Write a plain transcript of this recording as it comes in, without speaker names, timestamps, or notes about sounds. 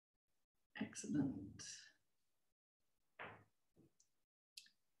Excellent.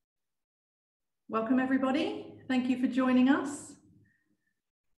 Welcome everybody. Thank you for joining us.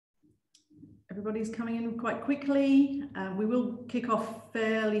 Everybody's coming in quite quickly. We will kick off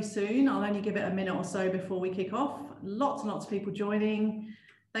fairly soon. I'll only give it a minute or so before we kick off. Lots and lots of people joining.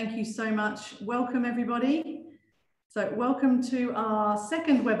 Thank you so much. Welcome everybody. So welcome to our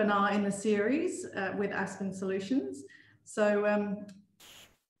second webinar in the series with Aspen Solutions. So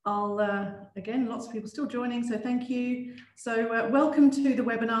again, lots of people still joining, so thank you. So welcome to the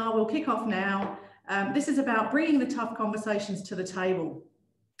webinar. We'll kick off now. This is about bringing the tough conversations to the table.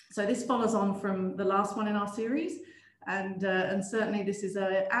 So this follows on from the last one in our series, and certainly this is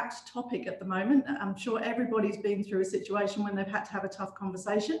an apt topic at the moment. I'm sure everybody's been through a situation when they've had to have a tough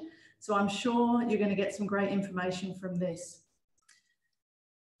conversation, so I'm sure you're going to get some great information from this.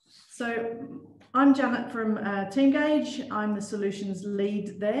 So I'm Janet from Teamgage. I'm the solutions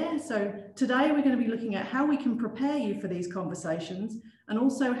lead there. So today we're going to be looking at how we can prepare you for these conversations, and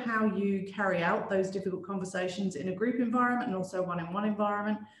also how you carry out those difficult conversations in a group environment and also one-on-one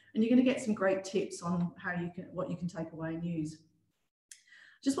environment. And you're going to get some great tips on how you can, what you can take away and use.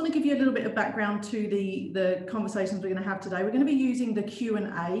 Just want to give you a little bit of background to the conversations we're going to have today. We're going to be using the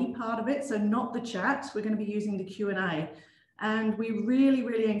Q&A part of it, so not the chat. We're going to be using the Q&A. And we really,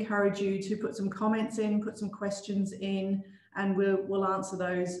 really encourage you to put some comments in, put some questions in, and we'll answer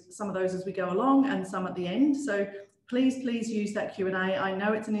those, some of those as we go along and some at the end. So please use that Q&A. I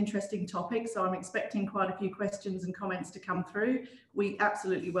know it's an interesting topic, so I'm expecting quite a few questions and comments to come through. We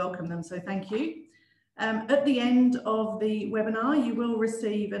absolutely welcome them, so thank you. At the end of the webinar, you will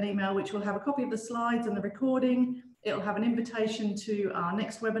receive an email which will have a copy of the slides and the recording. It'll have an invitation to our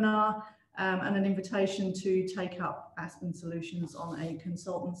next webinar and an invitation to take up Aspen Solutions on a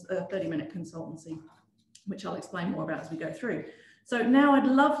 30-minute consultancy, which I'll explain more about as we go through. So now I'd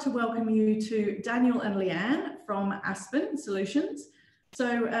love to welcome you to Daniel and Leanne from Aspen Solutions.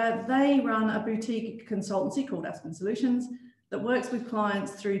 So they run a boutique consultancy called Aspen Solutions that works with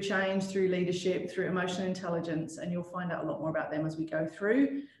clients through change, through leadership, through emotional intelligence, and you'll find out a lot more about them as we go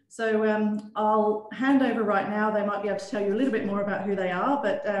through. So I'll hand over right now. They might be able to tell you a little bit more about who they are,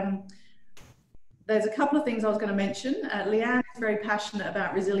 but there's a couple of things I was going to mention. Leanne is very passionate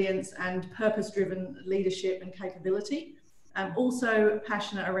about resilience and purpose-driven leadership and capability. Also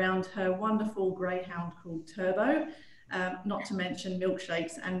passionate around her wonderful greyhound called Turbo, not to mention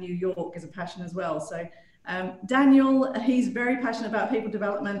milkshakes, and New York is a passion as well. So Daniel, he's very passionate about people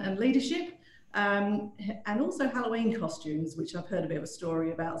development and leadership, and also Halloween costumes, which I've heard a bit of a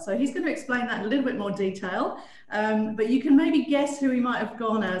story about. So he's going to explain that in a little bit more detail, but you can maybe guess who he might have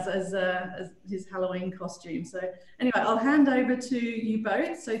gone as his Halloween costume. So anyway, I'll hand over to you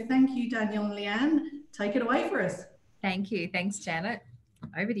both. So thank you, Daniel and Leanne. Take it away for us. Thank you. Thanks, Janet.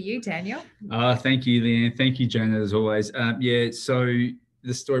 Over to you, Daniel. Thank you, Leanne. Thank you, Janet, as always. Yeah, so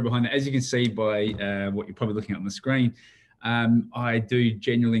the story behind it, as you can see by what you're probably looking at on the screen, I do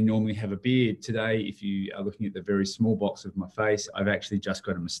generally normally have a beard. Today, if you are looking at the very small box of my face, I've actually just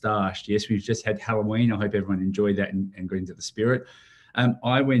got a moustache. Yes, we've just had Halloween. I hope everyone enjoyed that and got into the spirit.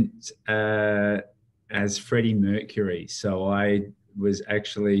 I went as Freddie Mercury. So I was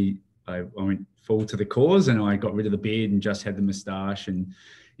actually, I went full to the cause, and I got rid of the beard and just had the moustache. And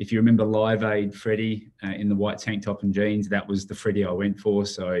if you remember Live Aid Freddie in the white tank top and jeans, that was the Freddie I went for.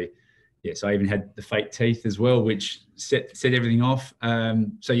 So yes, I even had the fake teeth as well, which set everything off.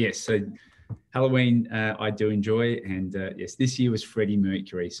 So yes, so Halloween I do enjoy, and yes, this year was Freddie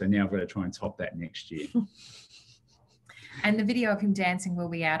Mercury. So now I've got to try and top that next year. And the video of him dancing will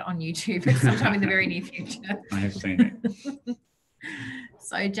be out on YouTube sometime in the very near future. I have seen it.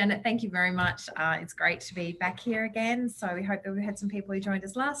 So Janet, thank you very much. It's great to be back here again. So we hope that we had some people who joined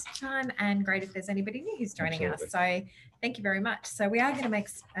us last time, and great if there's anybody new who's joining us. So thank you very much. So we are going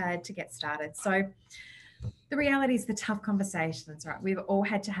to get started. So the reality is the tough conversations, right? We've all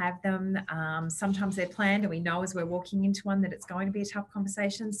had to have them. Sometimes they're planned and we know as we're walking into one that it's going to be a tough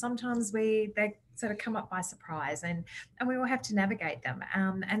conversation. Sometimes they sort of come up by surprise, and we all have to navigate them.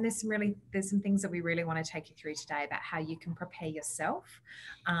 And there's some things that we really want to take you through today about how you can prepare yourself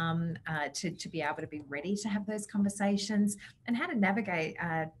to be able to be ready to have those conversations, and how to navigate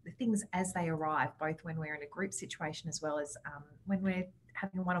the things as they arrive, both when we're in a group situation as well as when we're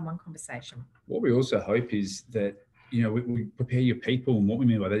having a one-on-one conversation. What we also hope is that, you know, we prepare your people, and what we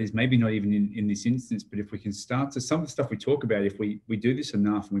mean by that is maybe not even in this instance, but if we can start to, some of the stuff we talk about, if we do this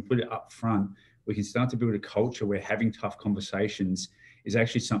enough and we put it up front, we can start to build a culture where having tough conversations is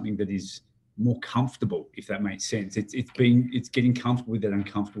actually something that is more comfortable, if that makes sense. It's getting comfortable with that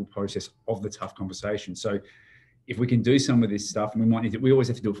uncomfortable process of the tough conversation. So if we can do some of this stuff, and we always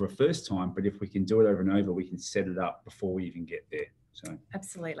have to do it for a first time, but if we can do it over and over, we can set it up before we even get there. So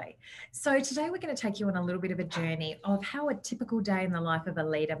absolutely. So today we're going to take you on a little bit of a journey of how a typical day in the life of a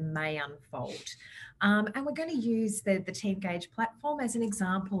leader may unfold. And we're going to use the Teamgage platform as an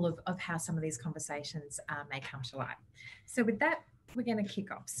example of how some of these conversations may come to light. So with that, we're going to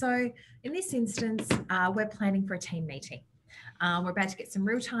kick off. So in this instance, we're planning for a team meeting. We're about to get some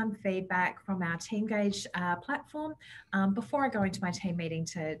real-time feedback from our Teamgage platform before I go into my team meeting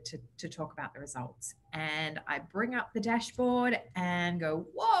to talk about the results. And I bring up the dashboard and go,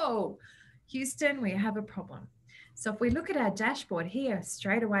 whoa, Houston, we have a problem. So if we look at our dashboard here,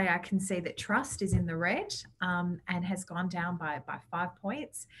 straight away I can see that trust is in the red and has gone down by 5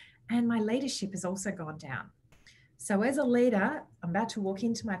 points. And my leadership has also gone down. So as a leader, I'm about to walk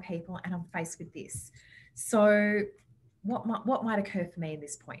into my people and I'm faced with this. So what might occur for me in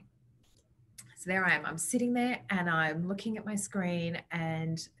this point? So there I am. I'm sitting there and I'm looking at my screen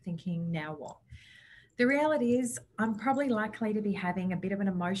and thinking, now what? The reality is I'm probably likely to be having a bit of an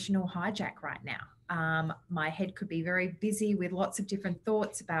emotional hijack right now. My head could be very busy with lots of different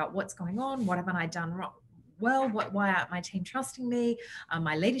thoughts about what's going on. What haven't I done wrong? Well, why aren't my team trusting me?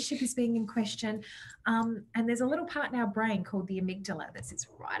 My leadership is being in question. And there's a little part in our brain called the amygdala that sits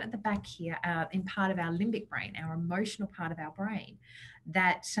right at the back here in part of our limbic brain, our emotional part of our brain,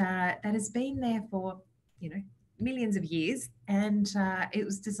 that has been there for, millions of years. And it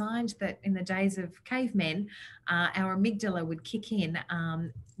was designed that in the days of cavemen, our amygdala would kick in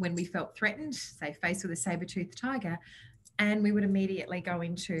when we felt threatened, say faced with a saber-toothed tiger, and we would immediately go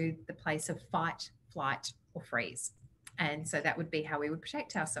into the place of fight, flight, or freeze. And so that would be how we would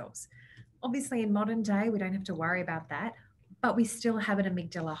protect ourselves. Obviously, in modern day, we don't have to worry about that, but we still have an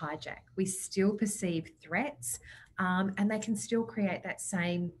amygdala hijack. We still perceive threats, and they can still create that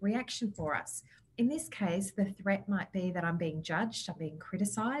same reaction for us. In this case, the threat might be that I'm being judged, I'm being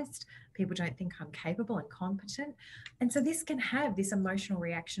criticized, people don't think I'm capable and competent. And so this can have this emotional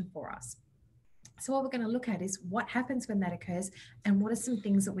reaction for us. So what we're going to look at is what happens when that occurs and what are some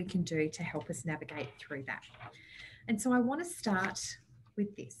things that we can do to help us navigate through that. And so I want to start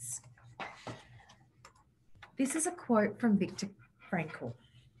with this. This is a quote from Viktor Frankl.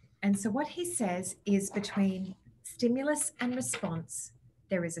 And so what he says is between stimulus and response,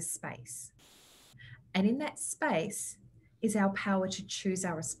 there is a space. And in that space is our power to choose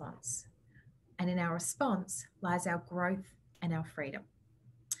our response. And in our response lies our growth and our freedom.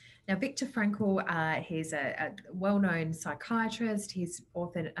 Now, Viktor Frankl, he's a well-known psychiatrist. He's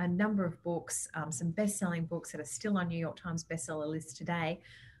authored a number of books, some best-selling books that are still on New York Times bestseller list today,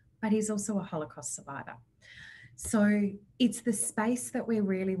 but he's also a Holocaust survivor. So it's the space that we're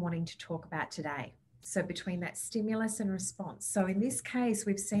really wanting to talk about today. So between that stimulus and response. So in this case,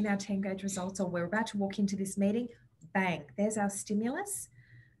 we've seen our Teamgage results, or we're about to walk into this meeting, bang, there's our stimulus.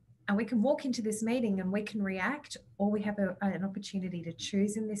 And we can walk into this meeting and we can react, or we have an opportunity to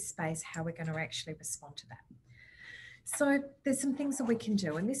choose in this space how we're going to actually respond to that. So there's some things that we can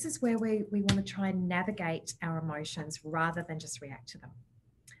do. And this is where we want to try and navigate our emotions rather than just react to them.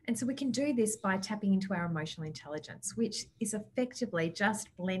 And so we can do this by tapping into our emotional intelligence, which is effectively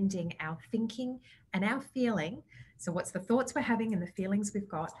just blending our thinking and our feeling. So what's the thoughts we're having and the feelings we've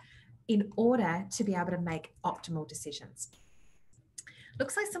got in order to be able to make optimal decisions.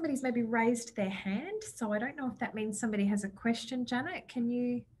 Looks like somebody's maybe raised their hand. So I don't know if that means somebody has a question. Janet, can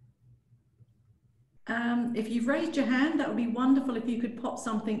you? If you've raised your hand, that would be wonderful if you could pop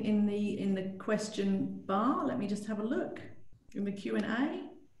something in the question bar. Let me just have a look in the Q&A.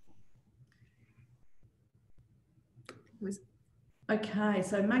 Okay,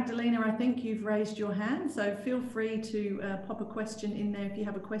 so Magdalena, I think you've raised your hand, so feel free to pop a question in there if you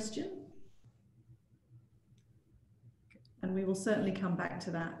have a question. And we will certainly come back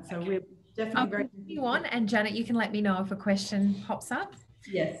to that. So we're definitely very... You on, and Janet, you can let me know if a question pops up.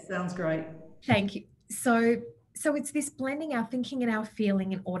 Yes, sounds great. Thank you. So it's this blending our thinking and our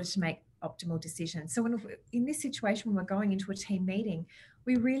feeling in order to make optimal decisions. So in this situation, when we're going into a team meeting,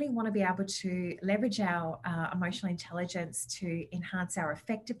 we really want to be able to leverage our emotional intelligence to enhance our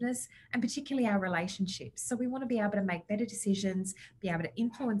effectiveness and particularly our relationships. So we want to be able to make better decisions, be able to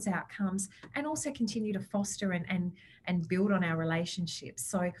influence outcomes, and also continue to foster and build on our relationships.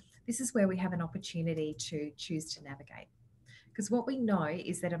 So this is where we have an opportunity to choose to navigate. Because what we know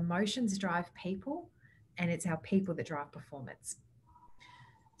is that emotions drive people, and it's our people that drive performance.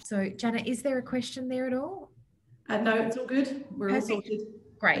 So Janet, is there a question there at all? No, it's all good. We're all sorted.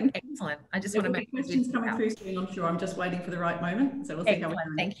 Great, excellent. I just want to make questions coming through soon, I'm sure. I'm just waiting for the right moment. So we'll see how we go.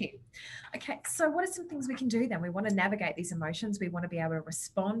 Thank you. Okay, so what are some things we can do then? We want to navigate these emotions. We want to be able to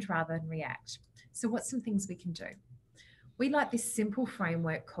respond rather than react. So what's some things we can do? We like this simple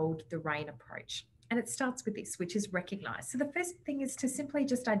framework called the RAIN approach. And it starts with this, which is recognize. So the first thing is to simply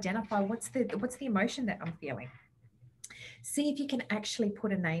just identify what's the emotion that I'm feeling. See if you can actually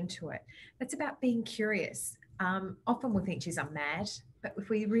put a name to it. That's about being curious. Often we'll think, geez, I'm mad. But if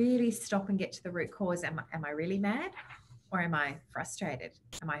we really stop and get to the root cause, am I really mad? Or am I frustrated?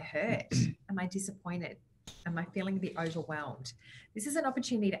 Am I hurt? Am I disappointed? Am I feeling a bit overwhelmed? This is an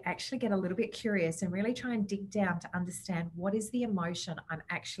opportunity to actually get a little bit curious and really try and dig down to understand what is the emotion I'm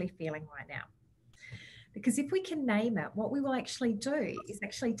actually feeling right now. Because if we can name it, what we will actually do is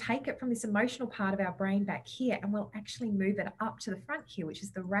actually take it from this emotional part of our brain back here, and we'll actually move it up to the front here, which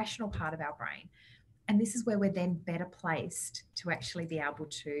is the rational part of our brain. And this is where we're then better placed to actually be able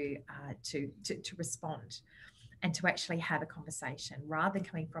to respond and to actually have a conversation rather than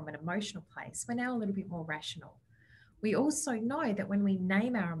coming from an emotional place. We're now a little bit more rational. We also know that when we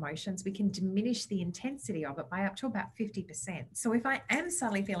name our emotions, we can diminish the intensity of it by up to about 50%. So if I am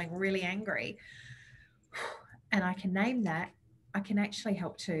suddenly feeling really angry and I can name that, I can actually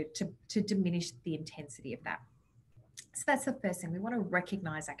help to diminish the intensity of that. So that's the first thing. We want to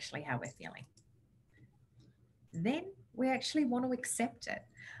recognize actually how we're feeling. Then we actually want to accept it.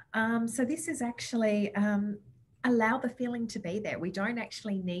 So this is actually allow the feeling to be there. We don't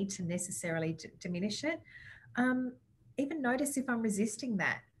actually need to necessarily diminish it. Even notice if I'm resisting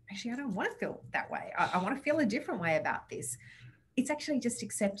that. Actually, I don't want to feel that way. I want to feel a different way about this. It's actually just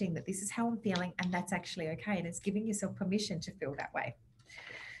accepting that this is how I'm feeling and that's actually okay. And it's giving yourself permission to feel that way.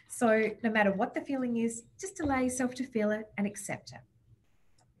 So no matter what the feeling is, just allow yourself to feel it and accept it.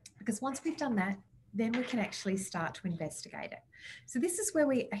 Because once we've done that, then we can actually start to investigate it. So this is where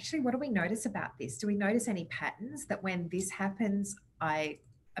we actually, what do we notice about this? Do we notice any patterns that when this happens, I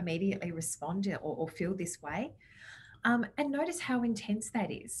immediately respond or feel this way? And notice how intense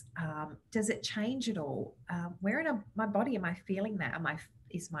that is. Does it change at all? Where in my body am I feeling that?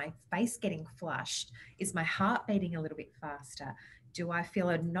 Is my face getting flushed? Is my heart beating a little bit faster? Do I feel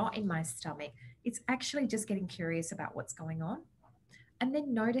a knot in my stomach? It's actually just getting curious about what's going on. And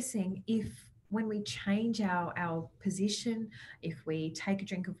then noticing if when we change our position, if we take a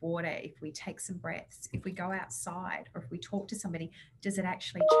drink of water, if we take some breaths, if we go outside, or if we talk to somebody, does it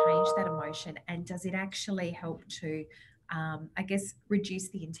actually change that emotion? And does it actually help to, I guess, reduce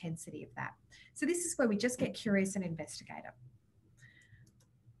the intensity of that? So this is where we just get curious and investigate it.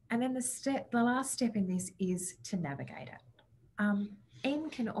 And then the last step in this is to navigate it. N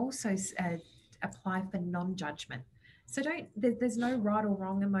can also apply for non-judgment. So there's no right or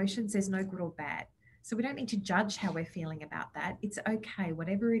wrong emotions. There's no good or bad. So we don't need to judge how we're feeling about that. It's okay,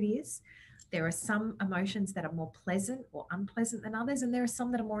 whatever it is. There are some emotions that are more pleasant or unpleasant than others, and there are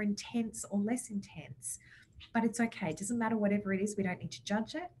some that are more intense or less intense. But it's okay. It doesn't matter whatever it is. We don't need to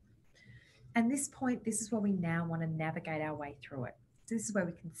judge it. And this point, this is where we now want to navigate our way through it. So this is where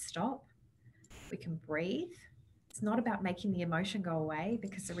we can stop. We can breathe. It's not about making the emotion go away,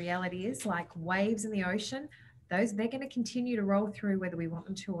 because the reality is, like waves in the ocean, they're going to continue to roll through whether we want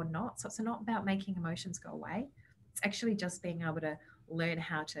them to or not. So it's not about making emotions go away. It's actually just being able to learn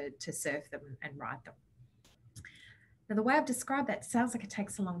how to surf them and ride them. Now, the way I've described that sounds like it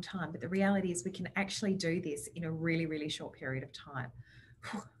takes a long time, but the reality is we can actually do this in a really, really short period of time.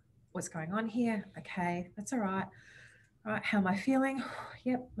 What's going on here? Okay, that's all right. All right, how am I feeling?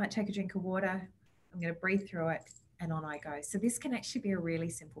 Yep, might take a drink of water. I'm going to breathe through it and on I go. So this can actually be a really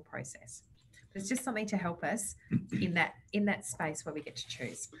simple process. It's just something to help us in that space where we get to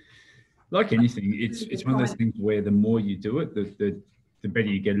choose. Like anything, it's one of those things where the more you do it, the better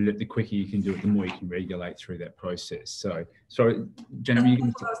you get at it, the quicker you can do it, the more you can regulate through that process. So Jenna, that's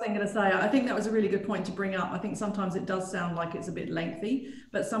what I was then going to say. I think that was a really good point to bring up. I think sometimes it does sound like it's a bit lengthy,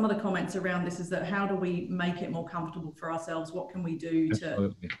 but some of the comments around this is that how do we make it more comfortable for ourselves? What can we do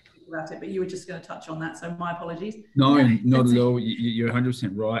to about it? But you were just going to touch on that, so my apologies. No, not at all. You're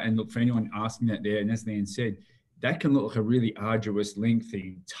 100% right. And look, for anyone asking that there, and as Leanne said, that can look like a really arduous,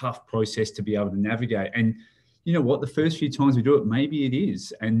 lengthy, tough process to be able to navigate. And you know what? The first few times we do it, maybe it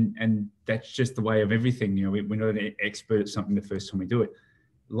is, and that's just the way of everything. You know, we're not an expert at something the first time we do it.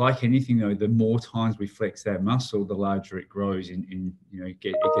 Like anything, though, the more times we flex that muscle, the larger it grows. It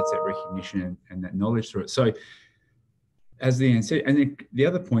gets that recognition and that knowledge through it. So, as Leanne said, and the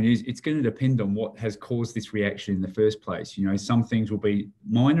other point is, it's going to depend on what has caused this reaction in the first place. You know, some things will be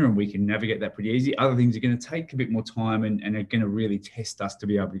minor and we can navigate that pretty easy. Other things are going to take a bit more time and are going to really test us to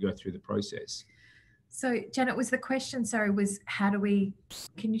be able to go through the process. So, Janet, was the question, was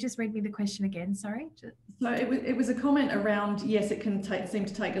can you just read me the question again? Sorry. No, it was a comment around, yes, it can seem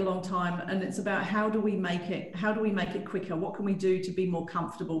to take a long time. And it's about how do we make it quicker? What can we do to be more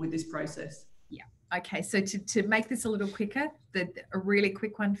comfortable with this process? Yeah. Okay, so to make this a little quicker, a really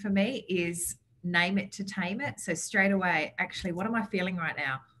quick one for me is name it to tame it. So straight away, actually, what am I feeling right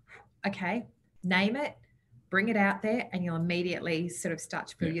now? Okay, name it, bring it out there, and you'll immediately sort of start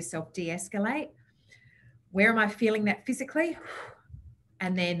to feel yourself de-escalate. Where am I feeling that physically?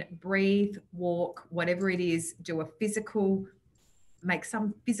 And then breathe, walk, whatever it is, do a physical, make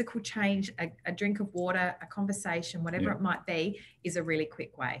some physical change, a drink of water, a conversation, whatever it might be, is a really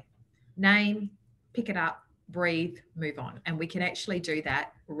quick way. Name, pick it up, breathe, move on. And we can actually do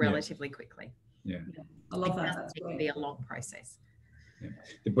that relatively quickly. Yeah, I love that. That's great. It can be a long process. Yeah.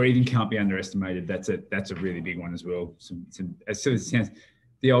 The breathing can't be underestimated. That's a really big one as well. As soon as it sounds,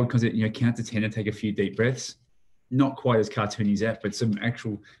 the old concept, count to 10 and take a few deep breaths. Not quite as cartoony as that, but some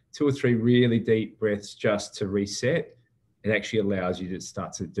actual 2 or 3 really deep breaths just to reset. It actually allows you to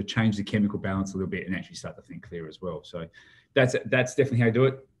start to change the chemical balance a little bit and actually start to think clear as well. So that's definitely how you do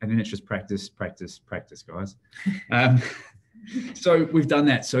it. And then it's just practice, guys. So we've done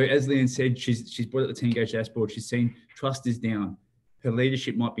that. So as Leanne said, she's brought up the Teamgage dashboard. She's seen trust is down. Her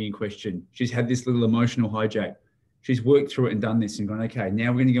leadership might be in question. She's had this little emotional hijack. She's worked through it and done this and gone, okay,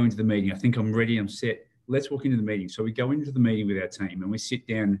 now we're going to go into the meeting. I think I'm ready. I'm set. Let's walk into the meeting. So we go into the meeting with our team and we sit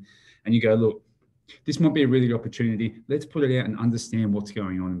down and you go, look, this might be a really good opportunity. Let's put it out and understand what's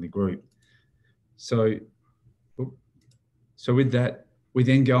going on in the group. So with that, we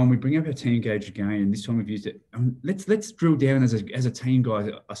then go and we bring up our Teamgage again, and this time we've used it. Let's drill down as a team,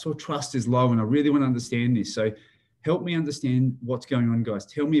 guys. I saw trust is low and I really want to understand this. So help me understand what's going on, guys.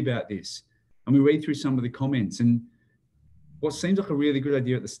 Tell me about this. And we read through some of the comments, and what seems like a really good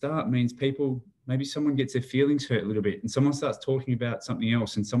idea at the start means maybe someone gets their feelings hurt a little bit and someone starts talking about something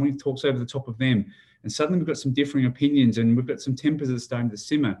else and someone talks over the top of them. And suddenly we've got some differing opinions and we've got some tempers that are starting to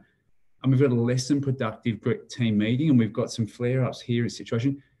simmer. And we've got a less than productive team meeting and we've got some flare-ups here in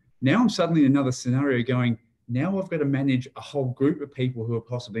situation. Now I'm suddenly in another scenario going, now I've got to manage a whole group of people who are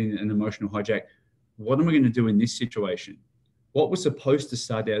possibly in an emotional hijack. What am I going to do in this situation? What was supposed to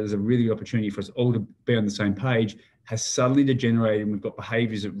start out as a really good opportunity for us all to be on the same page has suddenly degenerated, and we've got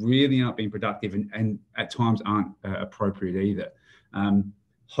behaviours that really aren't being productive and at times aren't appropriate either.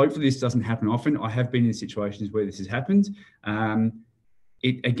 Hopefully this doesn't happen often. I have been in situations where this has happened.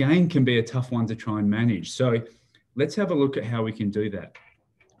 It again can be a tough one to try and manage. So let's have a look at how we can do that.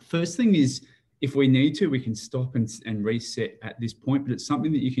 First thing is, if we need to, we can stop and reset at this point, but it's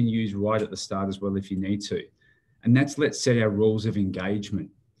something that you can use right at the start as well if you need to. And that's, let's set our rules of engagement.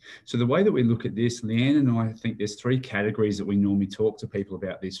 So the way that we look at this, Leanne and I think there's 3 categories that we normally talk to people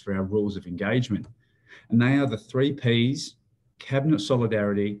about this for our rules of engagement. And they are the 3 Ps, cabinet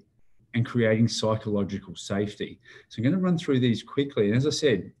solidarity, and creating psychological safety. So I'm going to run through these quickly. And as I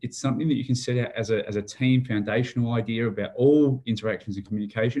said, it's something that you can set out as a team foundational idea about all interactions and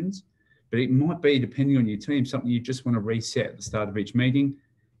communications, but it might be, depending on your team, something you just want to reset at the start of each meeting,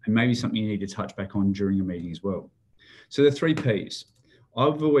 and maybe something you need to touch back on during a meeting as well. So the 3 Ps.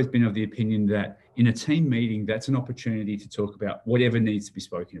 I've always been of the opinion that in a team meeting, that's an opportunity to talk about whatever needs to be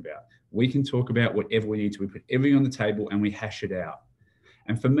spoken about. We can talk about whatever we need to. We put everything on the table and we hash it out.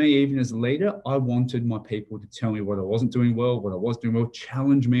 And for me, even as a leader, I wanted my people to tell me what I wasn't doing well, what I was doing well,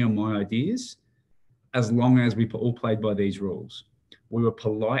 challenge me on my ideas, as long as we all played by these rules. We were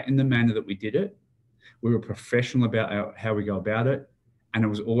polite in the manner that we did it. We were professional about how we go about it. And it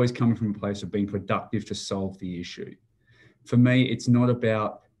was always coming from a place of being productive to solve the issue. For me, it's not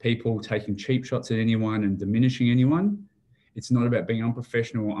about people taking cheap shots at anyone and diminishing anyone. It's not about being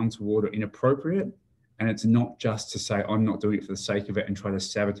unprofessional or untoward or inappropriate. And it's not just to say, I'm not doing it for the sake of it and try to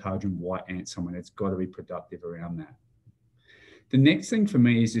sabotage and white ant someone. It's got to be productive around that. The next thing for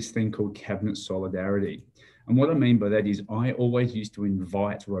me is this thing called cabinet solidarity. And what I mean by that is I always used to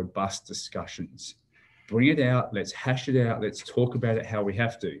invite robust discussions. Bring it out, let's hash it out, let's talk about it how we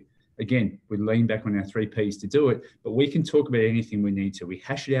have to. Again, we lean back on our 3 Ps to do it, but we can talk about anything we need to. We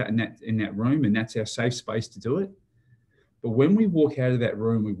hash it out in that room, and that's our safe space to do it. But when we walk out of that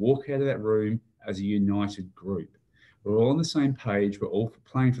room, we walk out of that room as a united group. We're all on the same page, we're all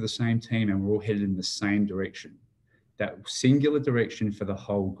playing for the same team, and we're all headed in the same direction. That singular direction for the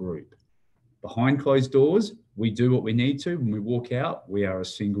whole group. Behind closed doors, we do what we need to. When we walk out, we are a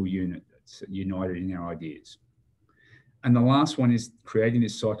single unit that's united in our ideas. And the last one is creating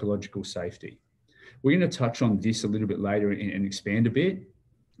this psychological safety. We're going to touch on this a little bit later and expand a bit.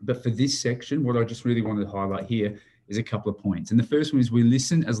 But for this section, what I just really wanted to highlight here is a couple of points. And the first one is we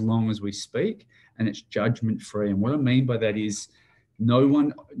listen as long as we speak, and it's judgment free. And what I mean by that is no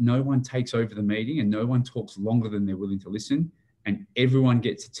one takes over the meeting and no one talks longer than they're willing to listen. and everyone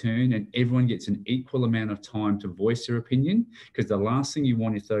gets a turn and everyone gets an equal amount of time to voice their opinion. Because the last thing you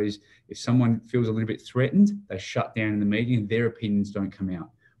want is if someone feels a little bit threatened, they shut down in the meeting and their opinions don't come out.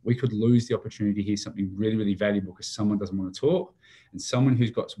 We could lose the opportunity to hear something really, really valuable because someone doesn't want to talk, and someone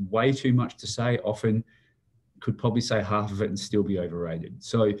who's got way too much to say often could probably say half of it and still be overrated.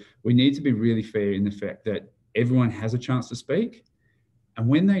 So we need to be really fair in the fact that everyone has a chance to speak. And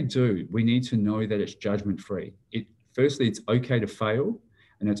when they do, we need to know that it's judgment-free. Firstly, it's okay to fail,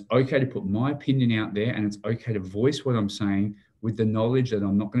 and it's okay to put my opinion out there, and it's okay to voice what I'm saying with the knowledge that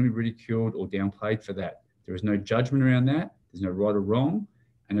I'm not going to be ridiculed or downplayed for that. There is no judgment around that. There's no right or wrong,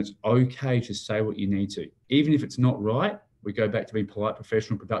 and it's okay to say what you need to. Even if it's not right, we go back to being polite,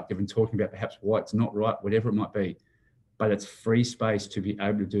 professional, productive, and talking about perhaps why it's not right, whatever it might be. But it's free space to be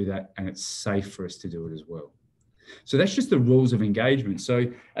able to do that, and it's safe for us to do it as well. So that's just the rules of engagement.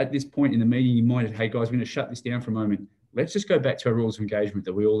 So at this point in the meeting, you might have, hey guys, we're going to shut this down for a moment. Let's just go back to our rules of engagement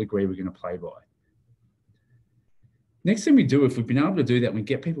that we all agree we're going to play by. Next thing we do, if we've been able to do that, we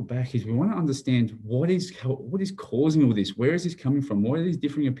get people back, is we want to understand what is causing all this? Where is this coming from? What are these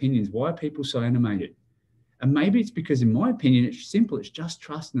differing opinions? Why are people so animated? And maybe it's because, in my opinion, it's simple. It's just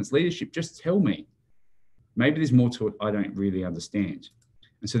trust and it's leadership. Just tell me. Maybe there's more to it I don't really understand.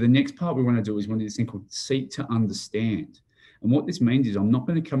 And so the next part we want to do is one of this thing called seek to understand. And what this means is I'm not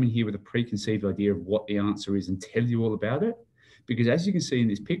going to come in here with a preconceived idea of what the answer is and tell you all about it. Because as you can see in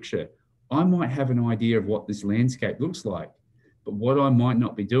this picture, I might have an idea of what this landscape looks like. But what I might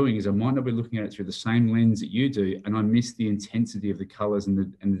not be doing is I might not be looking at it through the same lens that you do, and I miss the intensity of the colors and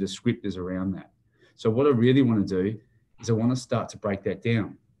the descriptors around that. So what I really want to do is I want to start to break that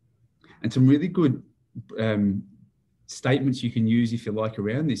down. And some really good statements you can use, if you like,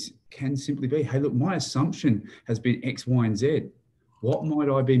 around this can simply be, hey, look, my assumption has been X, Y, and Z. What might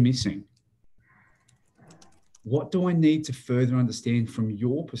I be missing? What do I need to further understand from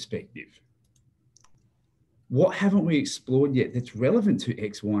your perspective? What haven't we explored yet that's relevant to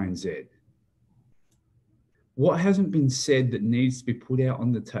X, Y, and Z? What hasn't been said that needs to be put out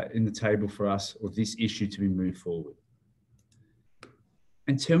on in the table for us or this issue to be moved forward?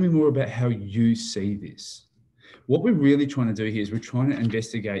 And tell me more about how you see this. What we're really trying to do here is we're trying to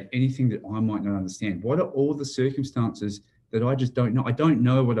investigate anything that I might not understand. What are all the circumstances that I just don't know? I don't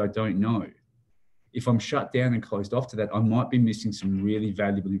know what I don't know. If I'm shut down and closed off to that, I might be missing some really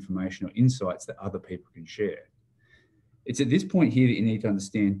valuable information or insights that other people can share. It's at this point here that you need to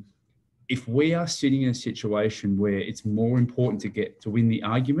understand, if we are sitting in a situation where it's more important to win the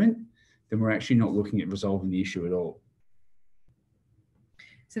argument, then we're actually not looking at resolving the issue at all.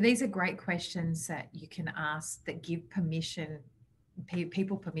 So these are great questions that you can ask that give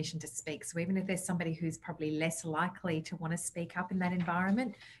people permission to speak. So even if there's somebody who's probably less likely to want to speak up in that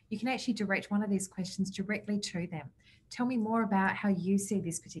environment, you can actually direct one of these questions directly to them. Tell me more about how you see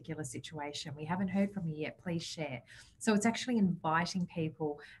this particular situation. We haven't heard from you yet. Please share. So it's actually inviting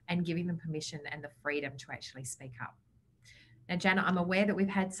people and giving them permission and the freedom to actually speak up. Now, Jana, I'm aware that we've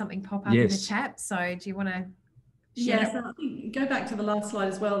had something pop up in the chat. So do you want to share? Yes, I think go back to the last slide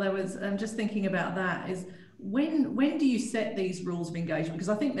as well. There was just thinking about that is when do you set these rules of engagement? Because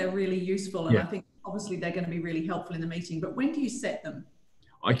I think they're really useful, and I think obviously they're going to be really helpful in the meeting, but when do you set them?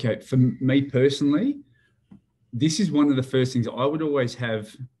 Okay, for me personally, this is one of the first things I would always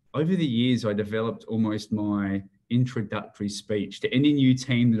have. Over the years, I developed almost my introductory speech to any new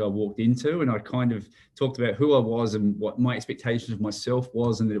team that I walked into, and I kind of talked about who I was and what my expectations of myself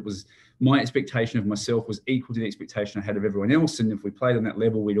was, and that it was my expectation of myself was equal to the expectation I had of everyone else, and if we played on that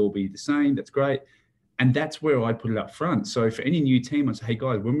level, we'd all be the same. That's great. And that's where I'd put it up front. So for any new team, I'd say, hey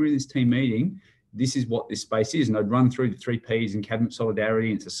guys, when we're in this team meeting, this is what this space is. And I'd run through the 3 Ps and cabinet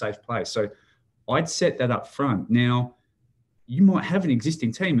solidarity, and it's a safe place. So I'd set that up front. Now, you might have an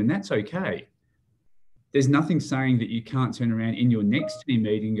existing team, and that's okay. There's nothing saying that you can't turn around in your next team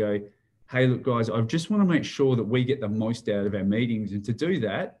meeting and go, hey, look, guys, I just want to make sure that we get the most out of our meetings. And to do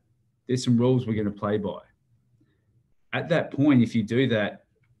that, there's some rules we're going to play by. At that point, if you do that,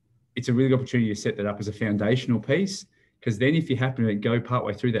 it's a really good opportunity to set that up as a foundational piece, because then if you happen to go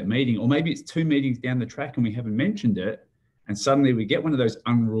partway through that meeting, or maybe it's 2 meetings down the track and we haven't mentioned it, and suddenly we get one of those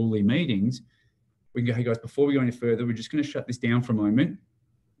unruly meetings, we can go, hey guys, before we go any further, we're just going to shut this down for a moment.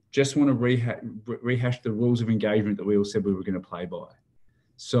 Just want to rehash the rules of engagement that we all said we were going to play by.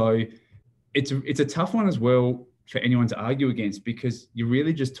 So it's a tough one as well for anyone to argue against, because you're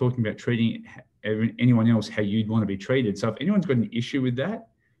really just talking about treating anyone else how you'd want to be treated. So if anyone's got an issue with that,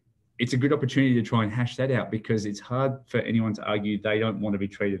 it's a good opportunity to try and hash that out, because it's hard for anyone to argue they don't want to be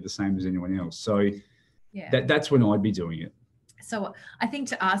treated the same as anyone else. So that's when I'd be doing it. So I think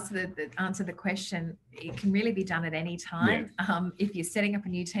to answer the question, it can really be done at any time. Yeah. If you're setting up a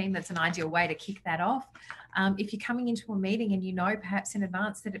new team, that's an ideal way to kick that off. If you're coming into a meeting and you know perhaps in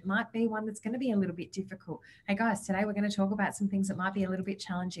advance that it might be one that's going to be a little bit difficult. Hey guys, today we're going to talk about some things that might be a little bit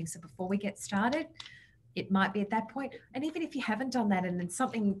challenging. So before we get started, it might be at that point. And even if you haven't done that and then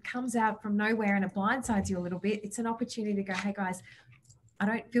something comes out from nowhere and it blindsides you a little bit, it's an opportunity to go, hey guys, I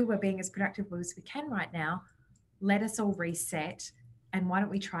don't feel we're being as productive as we can right now. Let us all reset, and why don't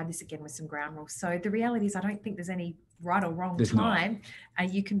we try this again with some ground rules? So the reality is I don't think there's any right or wrong time.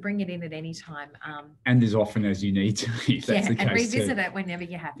 You can bring it in at any time. And as often as you need to, if that's the case. And revisit it whenever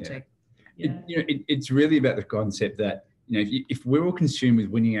you have to. It's really about the concept that, if we're all consumed with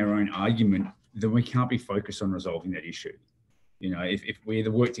winning our own argument, then we can't be focused on resolving that issue. If we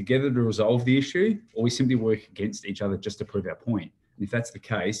either work together to resolve the issue or we simply work against each other just to prove our point. And if that's the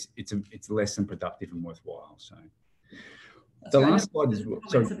case, it's less than productive and worthwhile. So that's the right. last slide is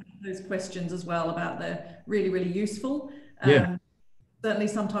those questions as well about they're really, really useful. Certainly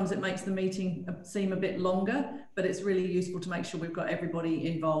sometimes it makes the meeting seem a bit longer, but it's really useful to make sure we've got everybody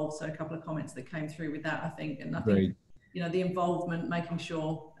involved. So a couple of comments that came through with that, I think, and I think the involvement, making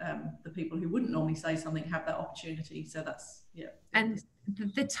sure the people who wouldn't normally say something have that opportunity. So that's, And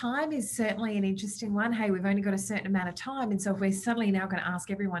the time is certainly an interesting one. Hey, we've only got a certain amount of time. And so if we're suddenly now going to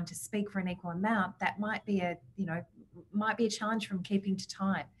ask everyone to speak for an equal amount, that might be a challenge from keeping to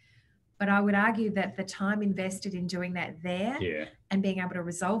time. But I would argue that the time invested in doing that and being able to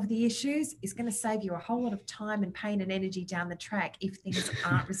resolve the issues is going to save you a whole lot of time and pain and energy down the track if things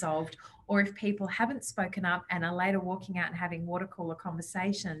aren't resolved, or if people haven't spoken up and are later walking out and having water cooler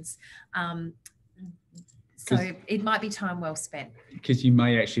conversations. So it might be time well spent. Because you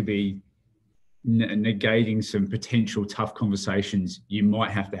may actually be negating some potential tough conversations you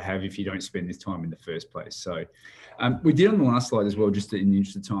might have to have if you don't spend this time in the first place. So we did on the last slide as well, just in the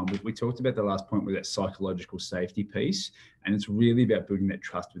interest of time, we talked about the last point with that psychological safety piece, and it's really about building that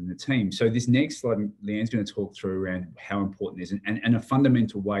trust within the team. So this next slide, Leanne's going to talk through around how important it is and a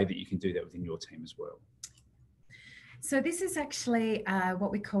fundamental way that you can do that within your team as well. So this is actually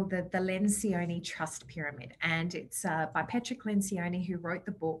what we call the Lencioni Trust Pyramid, and it's by Patrick Lencioni, who wrote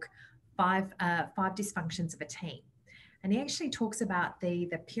the book, Five Dysfunctions of a Team. And he actually talks about the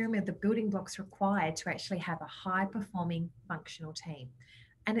pyramid, the building blocks required to actually have a high-performing functional team.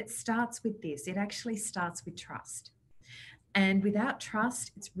 And it starts with this. It actually starts with trust. And without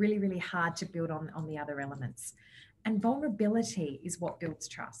trust, it's really, really hard to build on the other elements. And vulnerability is what builds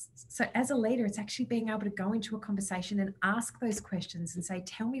trust. So as a leader, it's actually being able to go into a conversation and ask those questions and say,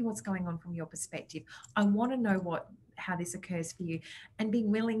 tell me what's going on from your perspective. I want to know how this occurs for you, and being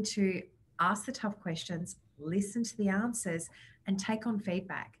willing to ask the tough questions, listen to the answers, and take on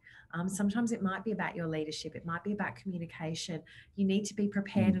feedback. Sometimes it might be about your leadership. It might be about communication. You need to be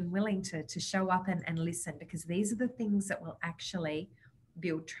prepared and willing to show up and listen, because these are the things that will actually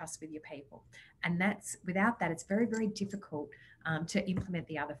build trust with your people. And without that, it's very, very difficult to implement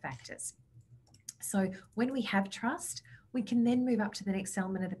the other factors. So when we have trust, we can then move up to the next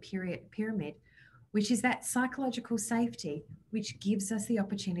element of the pyramid, which is that psychological safety, which gives us the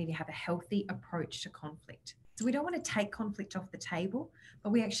opportunity to have a healthy approach to conflict. So we don't want to take conflict off the table,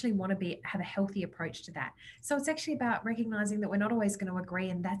 but we actually want to have a healthy approach to that. So it's actually about recognizing that we're not always going to agree,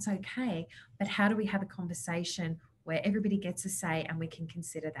 and that's okay, but how do we have a conversation where everybody gets a say and we can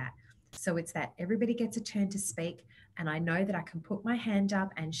consider that? So it's that everybody gets a turn to speak, and I know that I can put my hand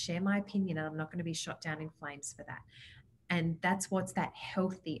up and share my opinion, and I'm not going to be shot down in flames for that. And that's what's that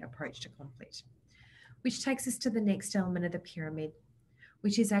healthy approach to conflict. Which takes us to the next element of the pyramid,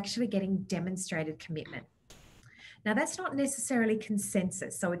 which is actually getting demonstrated commitment. Now, that's not necessarily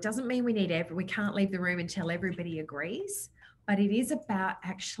consensus. So it doesn't mean we can't leave the room until everybody agrees, but it is about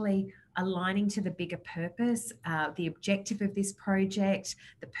actually aligning to the bigger purpose, the objective of this project,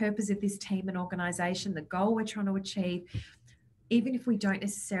 the purpose of this team and organization, the goal we're trying to achieve. Even if we don't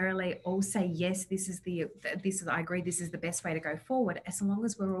necessarily all say, yes, I agree, this is the best way to go forward, as long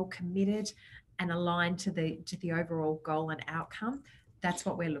as we're all committed and aligned to the overall goal and outcome, that's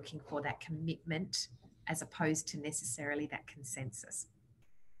what we're looking for, that commitment, as opposed to necessarily that consensus.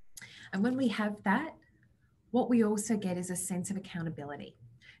 And when we have that, what we also get is a sense of accountability.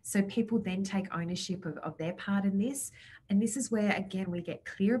 So people then take ownership of their part in this. And this is where, again, we get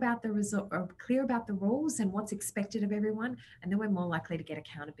clear about the rules and what's expected of everyone. And then we're more likely to get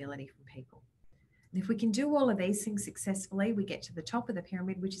accountability from people. And if we can do all of these things successfully, we get to the top of the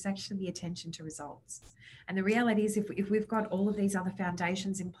pyramid, which is actually the attention to results. And the reality is, if we've got all of these other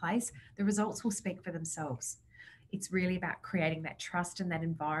foundations in place, the results will speak for themselves. It's really about creating that trust and that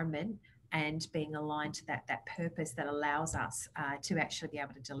environment and being aligned to that purpose that allows us to actually be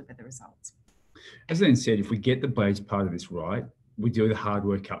able to deliver the results. As Lynn said, if we get the base part of this right, we do the hard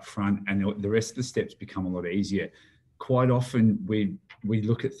work up front, and the rest of the steps become a lot easier. Quite often we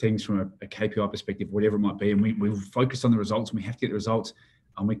look at things from a KPI perspective, whatever it might be, and we focus on the results, and we have to get the results,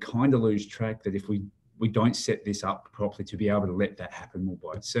 and we kind of lose track that if we don't set this up properly to be able to let that happen more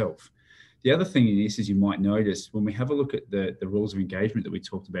by itself. The other thing in this is, you might notice when we have a look at the rules of engagement that we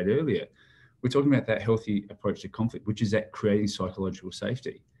talked about earlier, we're talking about that healthy approach to conflict, which is that creating psychological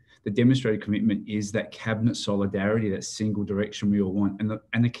safety. The demonstrated commitment is that cabinet solidarity, that single direction we all want,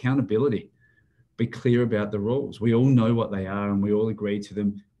 and accountability. Be clear about the rules. We all know what they are and we all agree to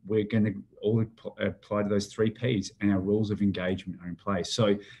them. We're going to all apply to those 3 Ps, and our rules of engagement are in place.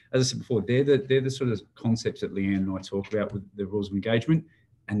 So, as I said before, they're the sort of concepts that Leanne and I talk about with the rules of engagement,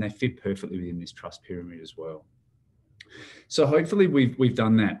 and they fit perfectly within this trust pyramid as well. So hopefully we've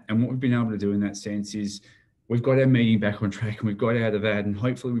done that, and what we've been able to do in that sense is we've got our meeting back on track, and we've got out of that, and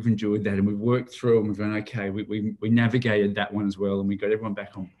hopefully we've enjoyed that, and we've worked through, and we've gone, okay, we navigated that one as well, and we got everyone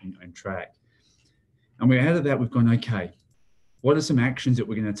back on track. And we're out of that, we've gone, okay, what are some actions that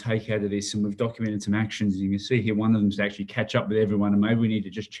we're going to take out of this? And we've documented some actions. You can see here, one of them is to actually catch up with everyone, and maybe we need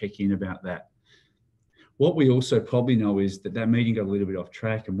to just check in about that. What we also probably know is that meeting got a little bit off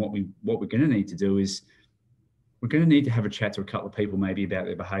track, and what we're going to need to do is we're going to need to have a chat to a couple of people maybe about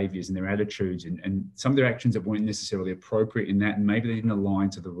their behaviours and their attitudes and some of their actions that weren't necessarily appropriate in that, and maybe they didn't align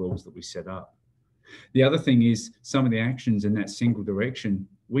to the rules that we set up. The other thing is some of the actions in that single direction,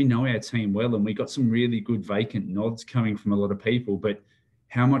 we know our team well, and we got some really good vacant nods coming from a lot of people, but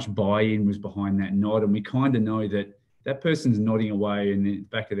how much buy-in was behind that nod? And we kind of know that that person's nodding away, and in the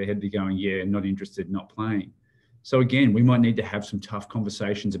back of their head they're going, yeah, not interested, not playing. So again, we might need to have some tough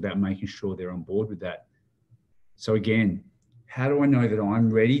conversations about making sure they're on board with that. So again, how do I know that I'm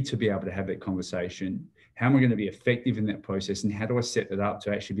ready to be able to have that conversation? How am I going to be effective in that process? And how do I set it up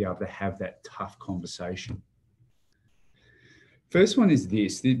to actually be able to have that tough conversation? First one is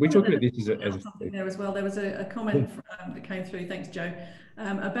this. We talk about this as something there as well. There was a comment that came through, thanks Joe,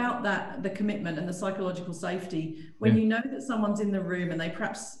 about the commitment and the psychological safety. When you know that someone's in the room and they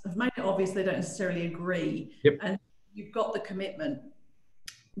perhaps have made it obvious they don't necessarily agree, and you've got the commitment,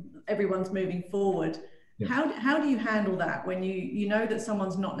 everyone's moving forward. How do you handle that when you know that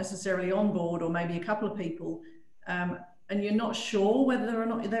someone's not necessarily on board, or maybe a couple of people, and you're not sure whether or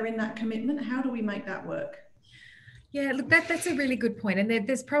not they're in that commitment? How do we make that work? Yeah, look, that's a really good point. And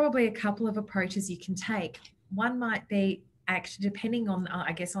there's probably a couple of approaches you can take. One might be actually, depending on,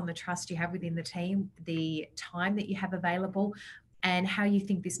 I guess, on the trust you have within the team, the time that you have available, and how you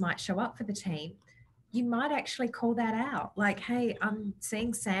think this might show up for the team, you might actually call that out. Like, hey, I'm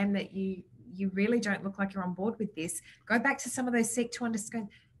seeing, Sam, that you really don't look like you're on board with this. Go back to some of those seek to understand.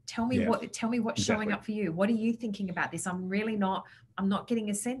 Tell me what's showing up for you. What are you thinking about this? I'm not getting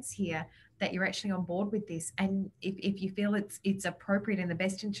a sense here that you're actually on board with this. And if you feel it's appropriate in the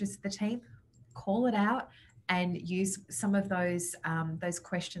best interest of the team, call it out and use some of those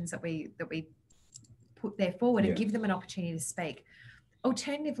questions that we put there forward, and give them an opportunity to speak.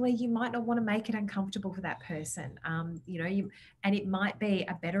 Alternatively, you might not want to make it uncomfortable for that person. And it might be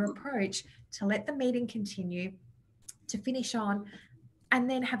a better approach to let the meeting continue, to finish on, and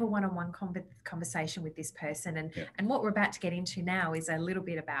then have a one-on-one conversation with this person. And what we're about to get into now is a little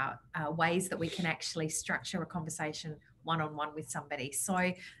bit about ways that we can actually structure a conversation one-on-one with somebody.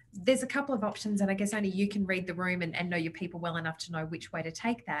 So there's a couple of options, and I guess only you can read the room and know your people well enough to know which way to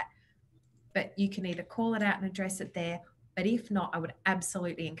take that. But you can either call it out and address it there, but if not, I would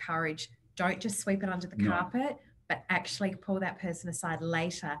absolutely encourage, don't just sweep it under the carpet, but actually pull that person aside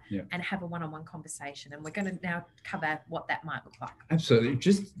later and have a one-on-one conversation. And we're going to now cover what that might look like. Absolutely.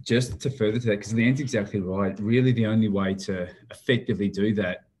 Just to further to that, because Leanne's exactly right. Really, the only way to effectively do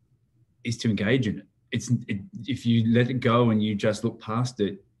that is to engage in it. If you let it go and you just look past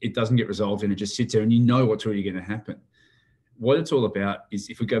it, it doesn't get resolved, and it just sits there, and you know what's really going to happen. What it's all about is,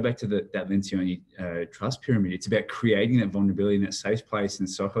 if we go back to that Lencioni trust pyramid, it's about creating that vulnerability and that safe place and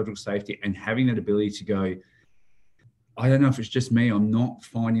psychological safety, and having that ability to go, I don't know if it's just me, I'm not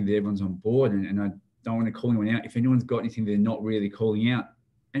finding that everyone's on board, and I don't want to call anyone out. If anyone's got anything they're not really calling out,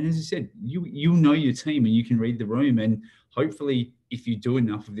 and as I said, you know your team and you can read the room, and hopefully if you do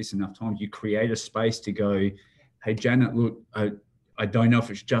enough of this enough times, you create a space to go, hey Janet, look, I don't know if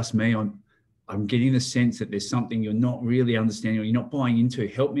it's just me, I'm getting the sense that there's something you're not really understanding or you're not buying into.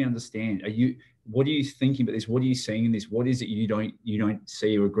 Help me understand. What are you thinking about this? What are you seeing in this? What is it you don't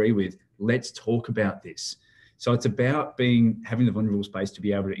see or agree with? Let's talk about this. So it's about having the vulnerable space to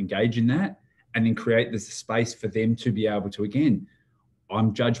be able to engage in that, and then create this space for them to be able to, again,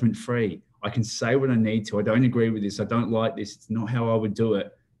 I'm judgment free. I can say what I need to. I don't agree with this. I don't like this. It's not how I would do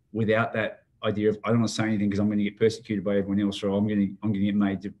it, without that idea of, I don't want to say anything because I'm going to get persecuted by everyone else, or I'm going to get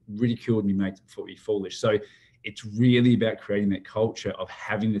made to ridiculed and be made to be foolish. So it's really about creating that culture of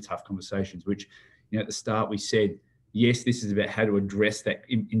having the tough conversations, which, at the start we said, yes, this is about how to address that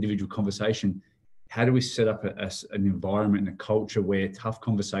individual conversation. How do we set up an environment and a culture where tough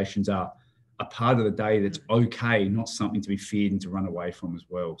conversations are a part of the day that's okay, not something to be feared and to run away from as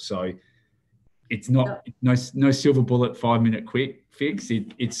well. So it's not no silver bullet 5-minute quick fix.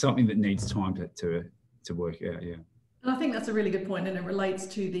 It's something that needs time to work out. Yeah. And I think that's a really good point, and it relates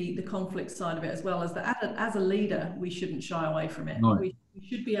to the conflict side of it as well, as that as a leader, we shouldn't shy away from it. No. We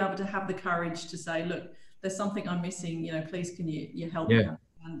should be able to have the courage to say, look, there's something I'm missing, please can you help me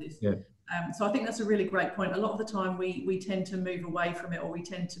understand this? Yeah. So I think that's a really great point. A lot of the time we tend to move away from it, or we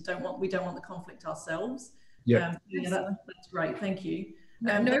don't want the conflict ourselves. Yeah. That's great. Thank you.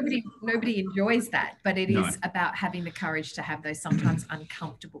 Nobody enjoys that, but it is about having the courage to have those sometimes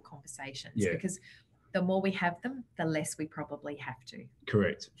uncomfortable conversations, because the more we have them, the less we probably have to.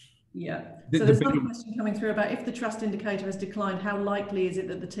 Correct. Yeah. So there's another question coming through about, if the trust indicator has declined, how likely is it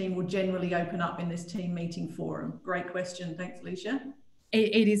that the team will generally open up in this team meeting forum? Great question. Thanks, Alicia.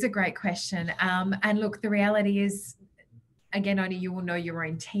 It is a great question. And look, the reality is, again, only you will know your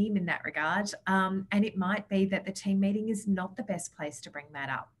own team in that regard. And it might be that the team meeting is not the best place to bring that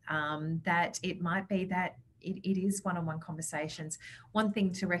up. That it might be that it is one-on-one conversations. One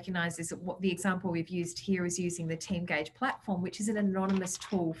thing to recognise is that what the example we've used here is using the Teamgage platform, which is an anonymous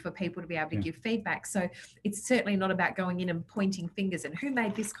tool for people to be able to give feedback. So it's certainly not about going in and pointing fingers and who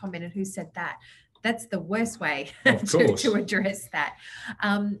made this comment and who said that. That's the worst way to address that.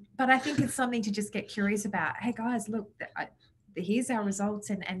 But I think it's something to just get curious about. Hey guys, look, here's our results,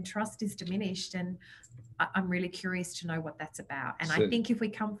 and trust is diminished, and I'm really curious to know what that's about. And I think if we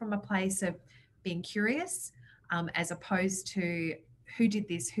come from a place of being curious, as opposed to who did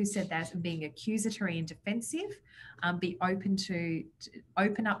this, who said that, and being accusatory and defensive, be open to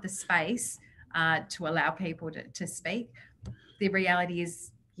open up the space to allow people to speak. The reality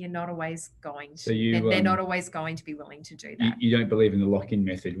is, you're not always going to, they're not always going to be willing to do that. You don't believe in the lock-in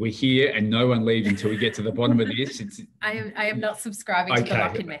method. We're here and no one leaves until we get to the bottom of this. I am not subscribing to the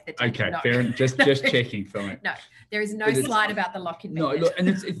lock-in method. Okay, no. fair enough. Just checking. Fine. No, there is no slide about the lock-in method. No, look, and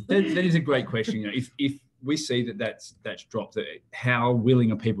that is a great question. If we see that's dropped, how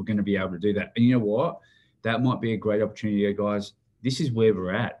willing are people going to be able to do that? And you know what? That might be a great opportunity, guys. This is where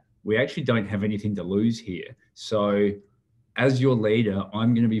we're at. We actually don't have anything to lose here. So as your leader,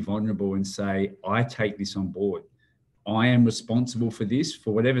 I'm going to be vulnerable and say, I take this on board. I am responsible for this,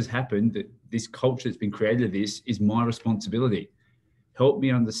 for whatever's happened, that this culture that's been created of this is my responsibility. Help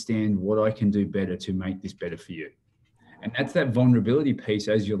me understand what I can do better to make this better for you. And that's that vulnerability piece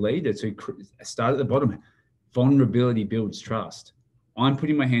as your leader, to start at the bottom. Vulnerability builds trust. I'm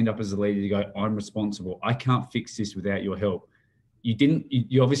putting my hand up as a leader to go, I'm responsible. I can't fix this without your help.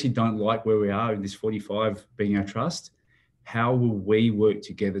 You obviously don't like where we are in this 45 being our trust. How will we work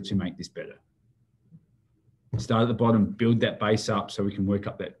together to make this better? Start at the bottom, build that base up so we can work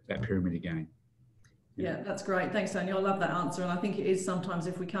up that pyramid again. Yeah, that's great. Thanks, Tony. I love that answer. And I think it is sometimes,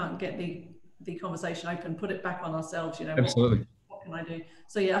 if we can't get the conversation open, put it back on ourselves, Absolutely. What can I do?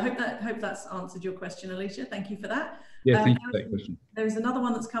 So yeah, I hope that's answered your question, Alicia. Thank you for that. Yeah, thank you for that question. There's another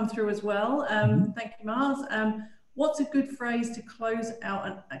one that's come through as well. Thank you, Mars. What's a good phrase to close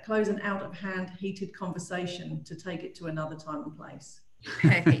an out of hand heated conversation to take it to another time and place?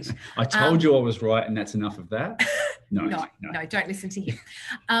 Perfect. I told you I was right, and that's enough of that. No, don't listen to him.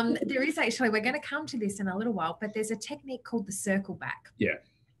 There is actually, we're going to come to this in a little while, but there's a technique called the circle back. Yeah.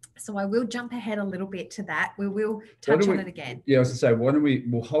 So I will jump ahead a little bit to that. We will touch on it again. Yeah, I was going to say,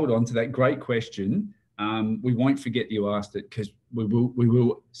 we'll hold on to that great question. We won't forget that you asked it, because we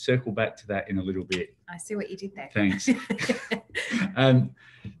will circle back to that in a little bit. I see what you did there. Thanks.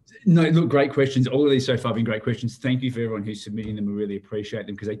 No, look, great questions. All of these so far have been great questions. Thank you for everyone who's submitting them. We really appreciate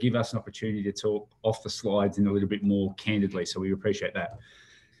them, because they give us an opportunity to talk off the slides and a little bit more candidly. So we appreciate that.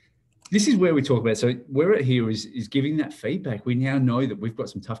 This is where we talk about, so where we're at here is giving that feedback. We now know that we've got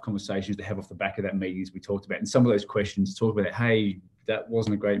some tough conversations to have off the back of that meeting, as we talked about. And some of those questions talk about, hey, that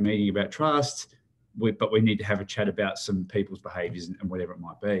wasn't a great meeting about trust, but we need to have a chat about some people's behaviours and whatever it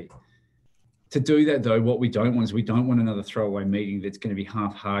might be. To do that, though, what we don't want is another throwaway meeting that's going to be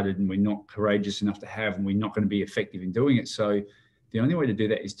half-hearted and we're not courageous enough to have, and we're not going to be effective in doing it. So the only way to do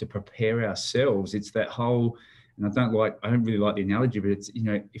that is to prepare ourselves. It's that whole, And I don't really like the analogy, but it's,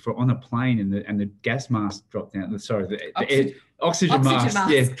 if we're on a plane and the gas mask dropped down, the oxygen mask.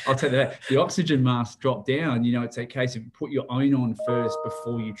 Yeah, I'll take that. The oxygen mask dropped down, it's a case of put your own on first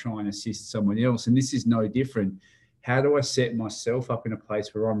before you try and assist someone else. And this is no different. How do I set myself up in a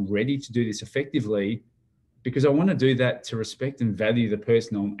place where I'm ready to do this effectively? Because I want to do that to respect and value the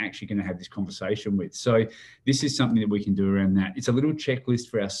person I'm actually going to have this conversation with. So this is something that we can do around that. It's a little checklist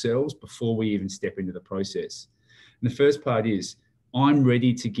for ourselves before we even step into the process. And the first part is, I'm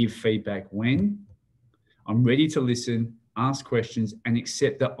ready to give feedback when I'm ready to listen, ask questions, and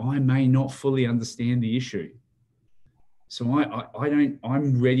accept that I may not fully understand the issue. So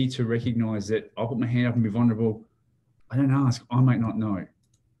I'm ready to recognize that I'll put my hand up and be vulnerable. I don't ask, I might not know.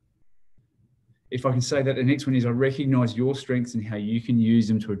 If I can say that, the next one is I recognize your strengths and how you can use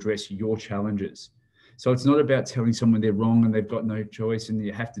them to address your challenges. So it's not about telling someone they're wrong and they've got no choice and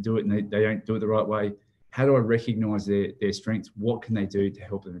you have to do it and they don't do it the right way. How do I recognize their strengths? What can they do to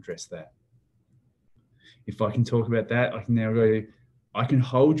help them address that? If I can talk about that, I can now go to, I can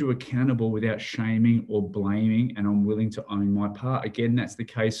hold you accountable without shaming or blaming, and I'm willing to own my part. Again, that's the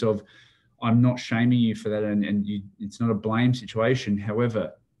case of I'm not shaming you for that, and it's not a blame situation.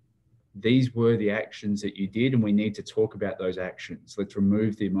 However, these were the actions that you did, and we need to talk about those actions. Let's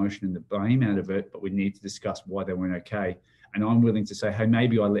remove the emotion and the blame out of it, but we need to discuss why they weren't okay. And I'm willing to say, hey,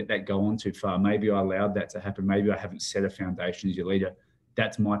 maybe I let that go on too far. Maybe I allowed that to happen. Maybe I haven't set a foundation as your leader.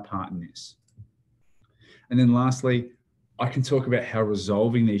 That's my part in this. And then lastly, I can talk about how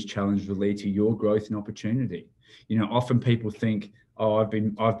resolving these challenges will lead to your growth and opportunity. Often people think, oh, I've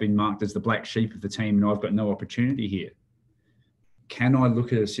been marked as the black sheep of the team and I've got no opportunity here. Can I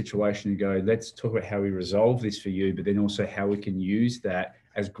look at a situation and go, let's talk about how we resolve this for you, but then also how we can use that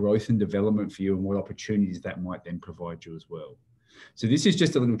as growth and development for you and what opportunities that might then provide you as well. So this is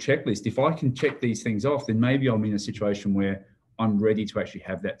just a little checklist. If I can check these things off, then maybe I'm in a situation where I'm ready to actually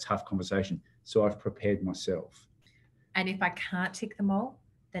have that tough conversation. So I've prepared myself. And if I can't tick them all,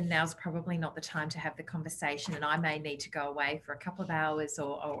 then now's probably not the time to have the conversation. And I may need to go away for a couple of hours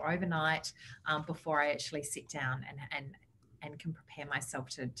or overnight before I actually sit down and can prepare myself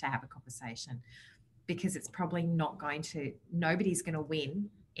to have a conversation, because it's probably nobody's going to win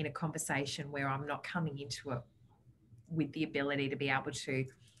in a conversation where I'm not coming into it with the ability to be able to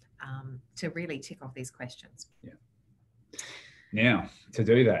really tick off these questions. Yeah. Now, to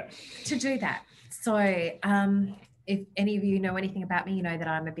do that. So if any of you know anything about me, you know that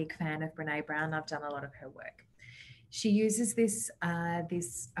I'm a big fan of Brené Brown. I've done a lot of her work. She uses this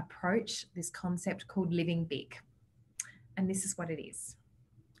approach, this concept called living big. And this is what it is.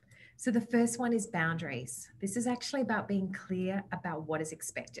 So the first one is boundaries. This is actually about being clear about what is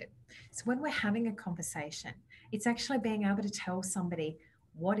expected. So when we're having a conversation, it's actually being able to tell somebody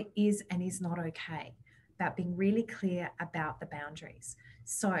what is and is not okay, about being really clear about the boundaries.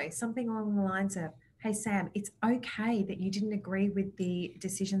 So something along the lines of, hey, Sam, it's okay that you didn't agree with the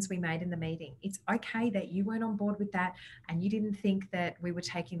decisions we made in the meeting. It's okay that you weren't on board with that and you didn't think that we were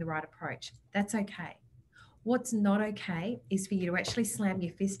taking the right approach. That's okay. What's not okay is for you to actually slam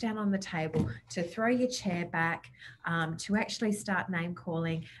your fist down on the table, to throw your chair back, to actually start name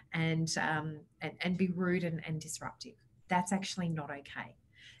calling and be rude and disruptive. That's actually not okay.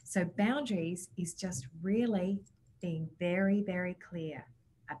 So boundaries is just really being very, very clear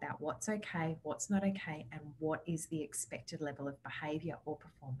about what's okay, what's not okay, and what is the expected level of behavior or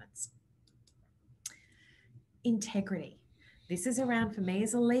performance. Integrity. This is around, for me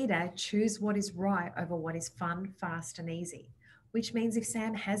as a leader, choose what is right over what is fun, fast, and easy, which means if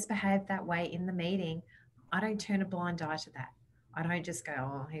Sam has behaved that way in the meeting, I don't turn a blind eye to that. I don't just go,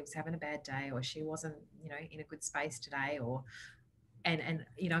 oh, he was having a bad day, or she wasn't, in a good space today, and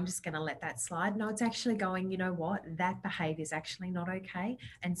I'm just going to let that slide. No, it's actually going, you know what, that behavior is actually not okay.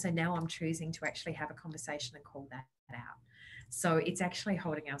 And so now I'm choosing to actually have a conversation and call that out. So it's actually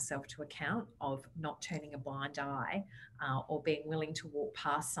holding ourselves to account of not turning a blind eye or being willing to walk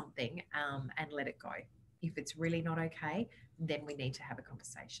past something and let it go. If it's really not okay, then we need to have a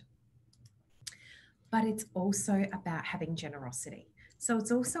conversation. But it's also about having generosity. So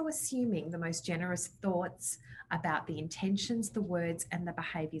it's also assuming the most generous thoughts about the intentions, the words, and the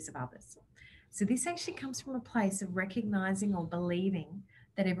behaviors of others. So this actually comes from a place of recognizing or believing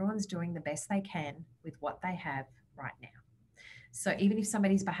that everyone's doing the best they can with what they have right now. So even if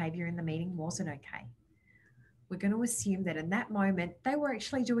somebody's behavior in the meeting wasn't okay, we're going to assume that in that moment, they were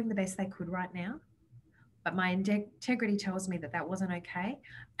actually doing the best they could right now. But my integrity tells me that that wasn't okay,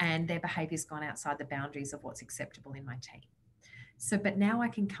 and their behavior's gone outside the boundaries of what's acceptable in my team. So, but now I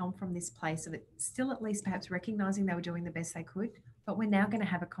can come from this place of it still at least perhaps recognizing they were doing the best they could, but we're now going to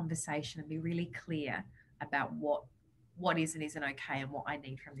have a conversation and be really clear about what is and isn't okay and what I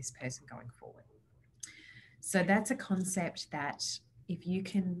need from this person going forward. So that's a concept that if you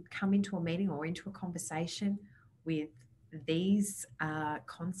can come into a meeting or into a conversation with these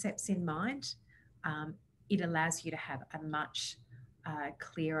concepts in mind, it allows you to have a much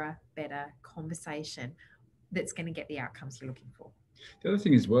clearer, better conversation that's going to get the outcomes you're looking for. The other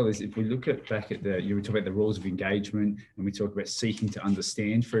thing as well is if we look back at you were talking about the rules of engagement, and we talk about seeking to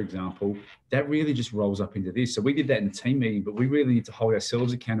understand, for example, that really just rolls up into this. So we did that in a team meeting, but we really need to hold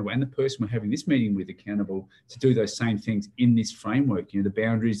ourselves accountable and the person we're having this meeting with accountable to do those same things in this framework, the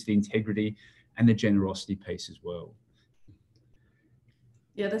boundaries, the integrity, and the generosity piece as well.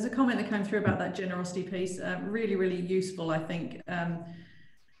 Yeah, there's a comment that came through about that generosity piece. Really, really useful, I think.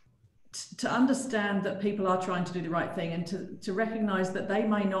 To understand that people are trying to do the right thing, and to recognize that they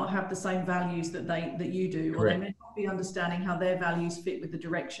may not have the same values that you do. Correct. Or they may not be understanding how their values fit with the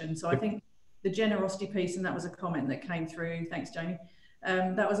direction. So I think the generosity piece, and that was a comment that came through, thanks Jamie,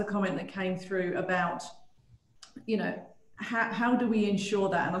 that was a comment that came through about, how do we ensure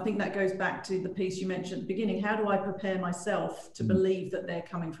that? And I think that goes back to the piece you mentioned at the beginning. How do I prepare myself to believe that they're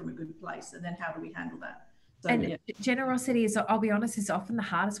coming from a good place? And then how do we handle that? So, and generosity is, I'll be honest, is often the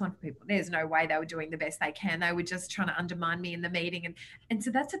hardest one for people. There's no way they were doing the best they can. They were just trying to undermine me in the meeting. And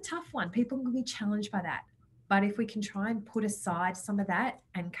so that's a tough one. People can be challenged by that. But if we can try and put aside some of that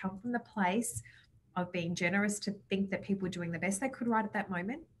and come from the place of being generous to think that people are doing the best they could right at that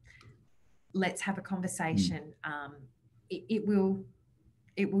moment, let's have a conversation. It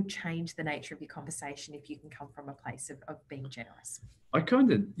will change the nature of your conversation if you can come from a place of being generous.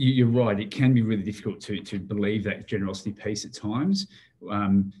 You're right. It can be really difficult to believe that generosity piece at times.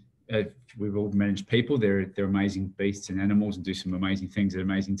 We've all managed people. They're amazing beasts and animals and do some amazing things at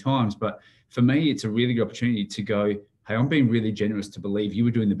amazing times. But for me, it's a really good opportunity to go, hey, I'm being really generous to believe you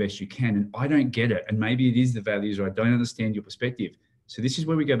were doing the best you can, and I don't get it. And maybe it is the values, or I don't understand your perspective. So this is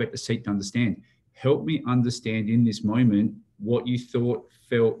where we go back to seek to understand. Help me understand in this moment what you thought,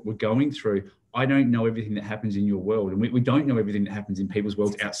 felt, were going through. I don't know everything that happens in your world, and we don't know everything that happens in people's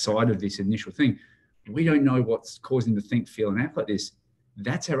worlds outside of this initial thing. We don't know what's causing them to think, feel, and act like this.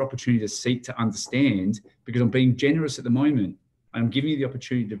 That's our opportunity to seek to understand, because I'm being generous at the moment. I'm giving you the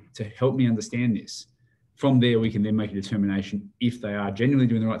opportunity to help me understand this. From there, we can then make a determination if they are genuinely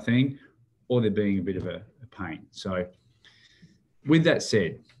doing the right thing or they're being a bit of a pain. So with that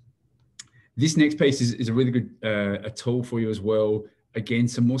said, this next piece is a really good a tool for you as well. Again,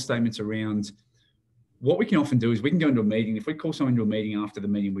 some more statements around what we can often do is we can go into a meeting. If we call someone to a meeting after the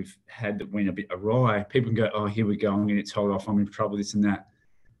meeting we've had that went a bit awry, people can go, oh, here we go, I'm going to get told off, I'm in trouble, this and that.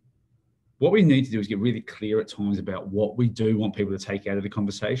 What we need to do is get really clear at times about what we do want people to take out of the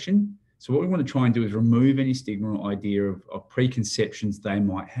conversation. So what we want to try and do is remove any stigma or idea of preconceptions they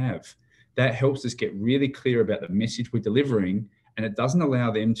might have. That helps us get really clear about the message we're delivering, and it doesn't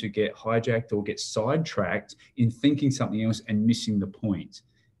allow them to get hijacked or get sidetracked in thinking something else and missing the point.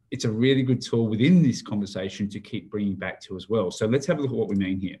 It's a really good tool within this conversation to keep bringing back to as well. So let's have a look at what we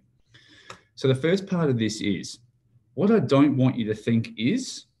mean here. So the first part of this is, what I don't want you to think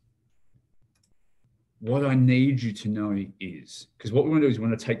is, what I need you to know is. Because what we want to do is we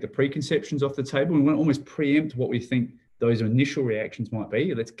want to take the preconceptions off the table. We want to almost preempt what we think those initial reactions might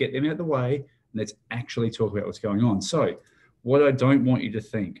be. Let's get them out of the way and let's actually talk about what's going on. So what I don't want you to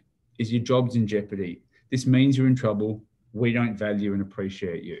think is your job's in jeopardy. This means you're in trouble. We don't value and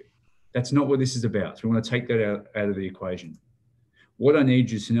appreciate you. That's not what this is about. So we want to take that out of the equation. What I need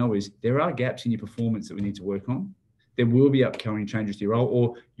you to know is there are gaps in your performance that we need to work on. There will be upcoming changes to your role,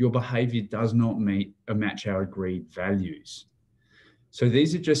 or your behavior does not meet or match our agreed values. So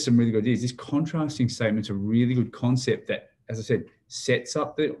these are just some really good ideas. This contrasting statement's a really good concept that, as I said, sets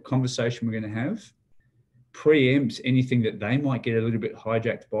up the conversation we're going to have, preempts anything that they might get a little bit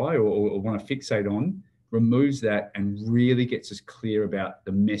hijacked by or want to fixate on, removes that, and really gets us clear about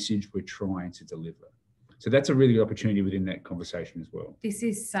the message we're trying to deliver. So that's a really good opportunity within that conversation as well. This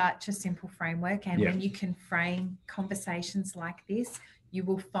is such a simple framework. And when you can frame conversations like this, you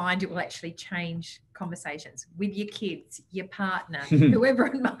will find it will actually change conversations with your kids, your partner, whoever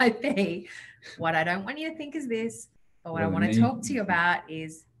it might be. What I don't want you to think is this, but what I want to talk to you about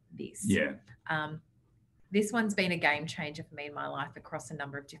is this. Yeah. This one's been a game changer for me in my life across a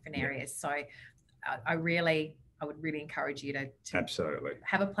number of different areas. So I would really encourage you to absolutely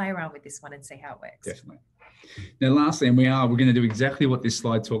have a play around with this one and see how it works. Definitely. Now, lastly, and we're going to do exactly what this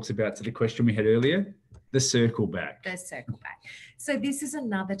slide talks about to the question we had earlier, the circle back. The circle back. So this is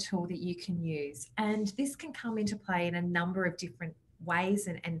another tool that you can use, and this can come into play in a number of different ways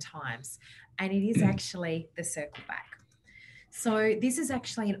and times. And it is actually the circle back. So this is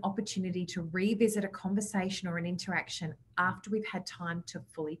actually an opportunity to revisit a conversation or an interaction after we've had time to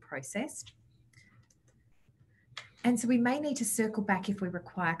fully process. And so we may need to circle back if we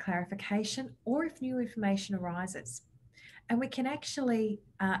require clarification or if new information arises. And we can actually,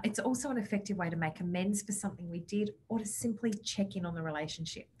 it's also an effective way to make amends for something we did or to simply check in on the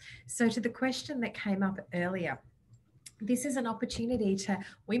relationship. So to the question that came up earlier, this is an opportunity to,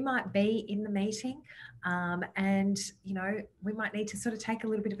 we might be in the meeting and, you know, we might need to sort of take a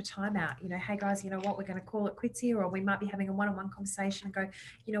little bit of a time out, you know, hey guys, you know what, we're going to call it quits here, or we might be having a one-on-one conversation and go,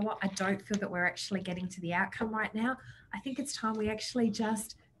 you know what, I don't feel that we're actually getting to the outcome right now. I think it's time we actually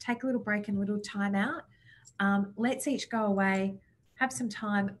just take a little break and a little time out. Let's each go away, have some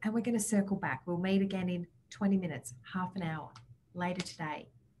time, and we're going to circle back. We'll meet again in 20 minutes, half an hour, later today,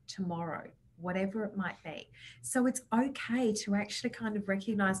 tomorrow, whatever it might be. So it's okay to actually kind of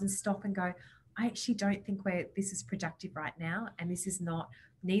recognize and stop and go, I actually don't think this is productive right now. And this is not,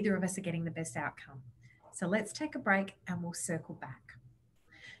 neither of us are getting the best outcome. So let's take a break and we'll circle back.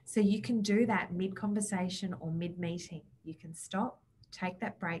 So you can do that mid-conversation or mid-meeting. You can stop, take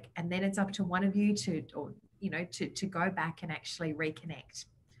that break, and then it's up to one of you to go back and actually reconnect.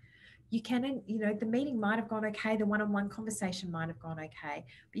 You can, you know, the meeting might have gone okay, the one-on-one conversation might have gone okay,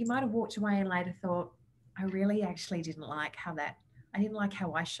 but you might have walked away and later thought, I really actually didn't like I didn't like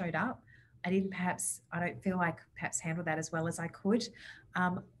how I showed up. I don't feel like perhaps handled that as well as I could.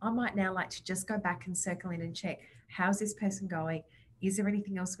 I might now like to just go back and circle in and check, how's this person going? Is there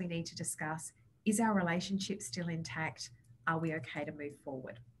anything else we need to discuss? Is our relationship still intact? Are we okay to move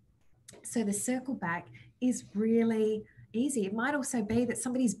forward? So the circle back is really easy. It might also be that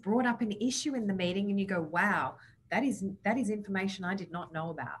somebody's brought up an issue in the meeting and you go, wow, that is information I did not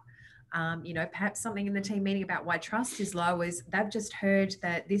know about. You know, perhaps something in the team meeting about why trust is low is they've just heard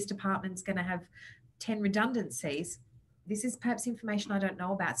that this department's going to have 10 redundancies. This is perhaps information I don't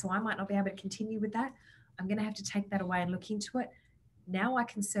know about, so I might not be able to continue with that. I'm going to have to take that away and look into it. Now I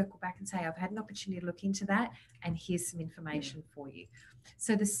can circle back and say, I've had an opportunity to look into that and here's some information for you.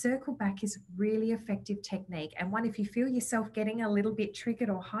 So the circle back is really effective technique. And one, if you feel yourself getting a little bit triggered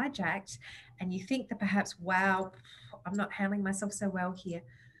or hijacked and you think that perhaps, wow, I'm not handling myself so well here,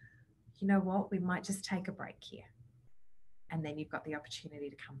 you know what, we might just take a break here. And then you've got the opportunity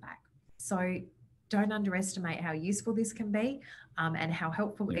to come back. So don't underestimate how useful this can be and how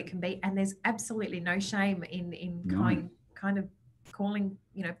helpful it can be. And there's absolutely no shame in kind of calling,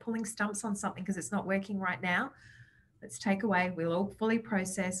 you know, pulling stumps on something because it's not working right now. Let's take away, we'll all fully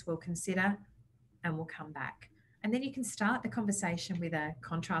process, we'll consider, and we'll come back. And then you can start the conversation with a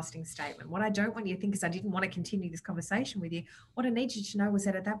contrasting statement. What I don't want you to think is I didn't want to continue this conversation with you. What I need you to know was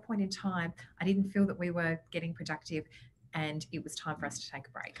that at that point in time, I didn't feel that we were getting productive and it was time for us to take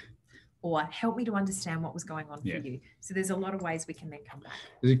a break. Or help me to understand what was going on for you. So there's a lot of ways we can then come back.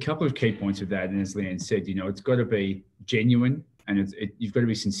 There's a couple of key points with that. And as Leanne said, you know, it's got to be genuine and you've got to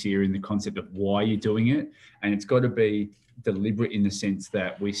be sincere in the concept of why you're doing it. And it's got to be deliberate in the sense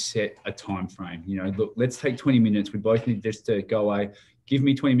that we set a time frame. You know, look, let's take 20 minutes. We both need just to go away. Give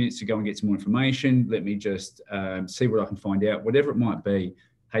me 20 minutes to go and get some more information. Let me just see what I can find out, whatever it might be.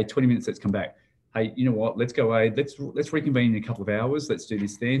 Hey, 20 minutes, let's come back. Hey, you know what? Let's go away. Let's reconvene in a couple of hours. Let's do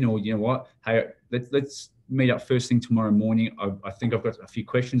this then. Or you know what? Hey, let's meet up first thing tomorrow morning. I think I've got a few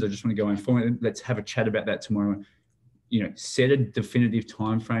questions. I just want to go inform them. Let's have a chat about that tomorrow. You know, set a definitive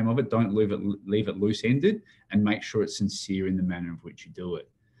time frame of it. Don't leave it loose-ended, and make sure it's sincere in the manner of which you do it.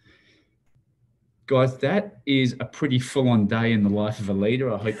 Guys, that is a pretty full-on day in the life of a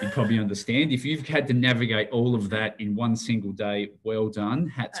leader. I hope you probably understand. If you've had to navigate all of that in one single day, well done.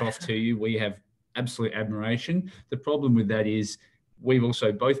 Hats off to you. We have absolute admiration. The problem with that is we've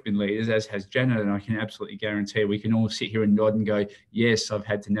also both been leaders, as has Janet, and I can absolutely guarantee we can all sit here and nod and go, yes, I've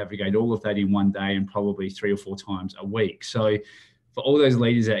had to navigate all of that in one day and probably 3 or 4 times a week. So for all those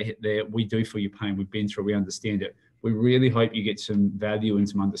leaders out there, we do feel your pain. We've been through, we understand it. We really hope you get some value and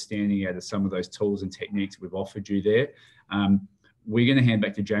some understanding out of some of those tools and techniques we've offered you there. We're going to hand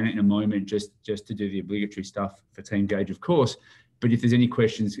back to Janet in a moment just to do the obligatory stuff for Teamgage, of course. But if there's any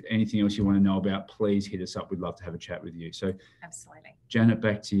questions, anything else you want to know about, please hit us up. We'd love to have a chat with you. So, absolutely. Janet,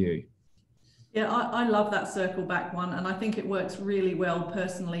 back to you. Yeah, I love that circle back one, and I think it works really well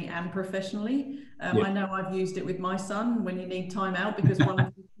personally and professionally. I know I've used it with my son when you need time out because one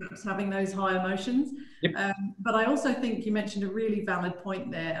of them's having those high emotions. But I also think you mentioned a really valid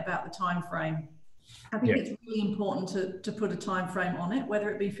point there about the time frame. I think it's really important to put a time frame on it, whether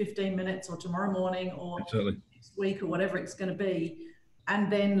it be 15 minutes or tomorrow morning or next week or whatever it's going to be,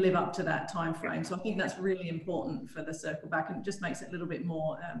 and then live up to that time frame. So I think that's really important for the circle back, and it just makes it a little bit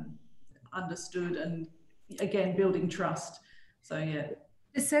more understood, and again, building trust So yeah.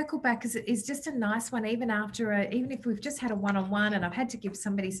 The circle back is just a nice one, even after even if we've just had a one-on-one and I've had to give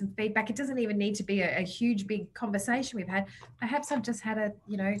somebody some feedback. It doesn't even need to be a huge, big conversation we've had. Perhaps I've just had a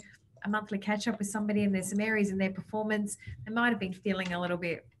monthly catch up with somebody and there's some areas in their performance. They might have been feeling a little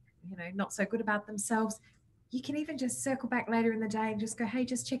bit, not so good about themselves. You can even just circle back later in the day and just go, hey,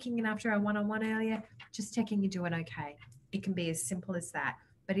 just checking in after our one-on-one earlier, just checking you're doing okay. It can be as simple as that,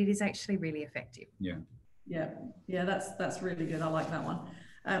 but it is actually really effective. Yeah, that's really good. I like that one.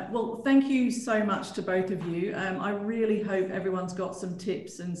 Well, thank you so much to both of you. I really hope everyone's got some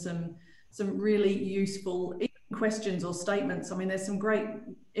tips and some really useful questions or statements. I mean, there's some great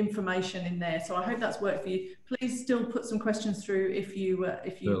information in there, so I hope that's worked for you. Please still put some questions through if you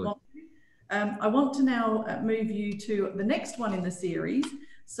want to. I want to now move you to the next one in the series.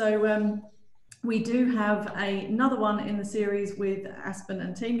 So we do have another one in the series with Aspen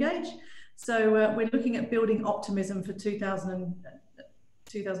and Teamgage. So we're looking at building optimism for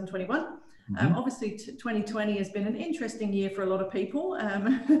 2021. Obviously 2020 has been an interesting year for a lot of people.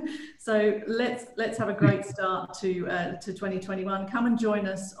 So let's have a great start to 2021. Come and join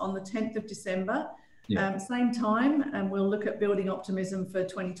us on the 10th of December. Same time, and we'll look at building optimism for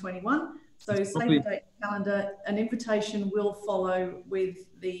 2021. So save the date calendar. An invitation will follow with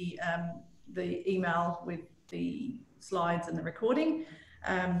the email with the slides and the recording.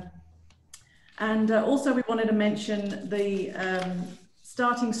 And also we wanted to mention the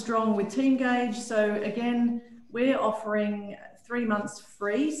starting strong with Teamgage. So again, we're offering 3 months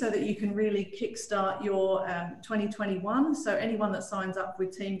free so that you can really kickstart your 2021. So anyone that signs up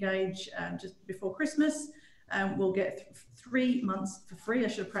with Teamgage just before Christmas will get 3 months for free. I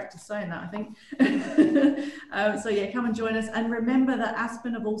should have practiced saying that, I think. So yeah, come and join us. And remember that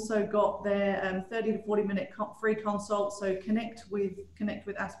Aspen have also got their 30 to 40 minute free consult. So connect with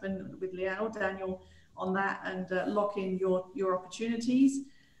Aspen, with Leanne or Daniel on that, and lock in your opportunities.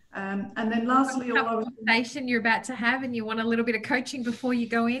 And then lastly, conversation you're about to have and you want a little bit of coaching before you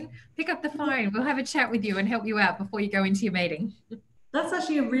go in, pick up the phone. We'll have a chat with you and help you out before you go into your meeting. That's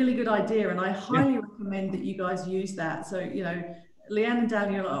actually a really good idea, and I highly recommend that you guys use that. So, Leanne and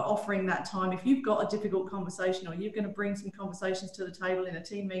Daniel are offering that time. If you've got a difficult conversation or you're going to bring some conversations to the table in a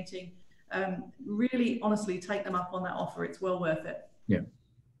team meeting, really honestly take them up on that offer. It's well worth it. Yeah.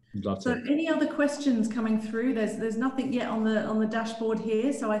 So any other questions coming through? There's nothing yet on the dashboard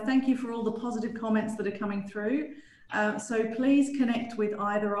here. So I thank you for all the positive comments that are coming through. So please connect with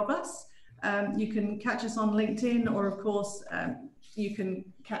either of us. You can catch us on LinkedIn, or of course, you can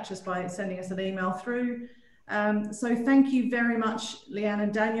catch us by sending us an email through. So thank you very much, Leanne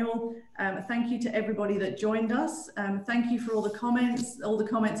and Daniel. Thank you to everybody that joined us. Thank you for all the comments. All the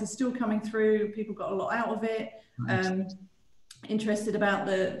comments are still coming through. People got a lot out of it. Interested about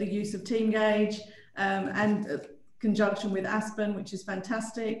the use of Teamgage and conjunction with Aspen, which is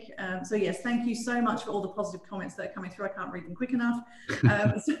fantastic. So yes, thank you so much for all the positive comments that are coming through. I can't read them quick enough.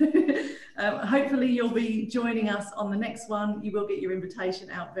 Hopefully you'll be joining us on the next one. You will get your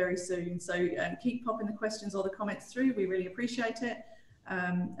invitation out very soon. So keep popping the questions or the comments through. We really appreciate it.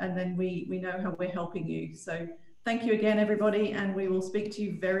 And then we know how we're helping you. So thank you again, everybody, and we will speak to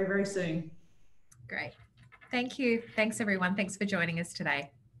you very, very soon. Great. Thank you. Thanks, everyone. Thanks for joining us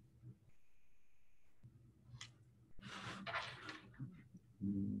today.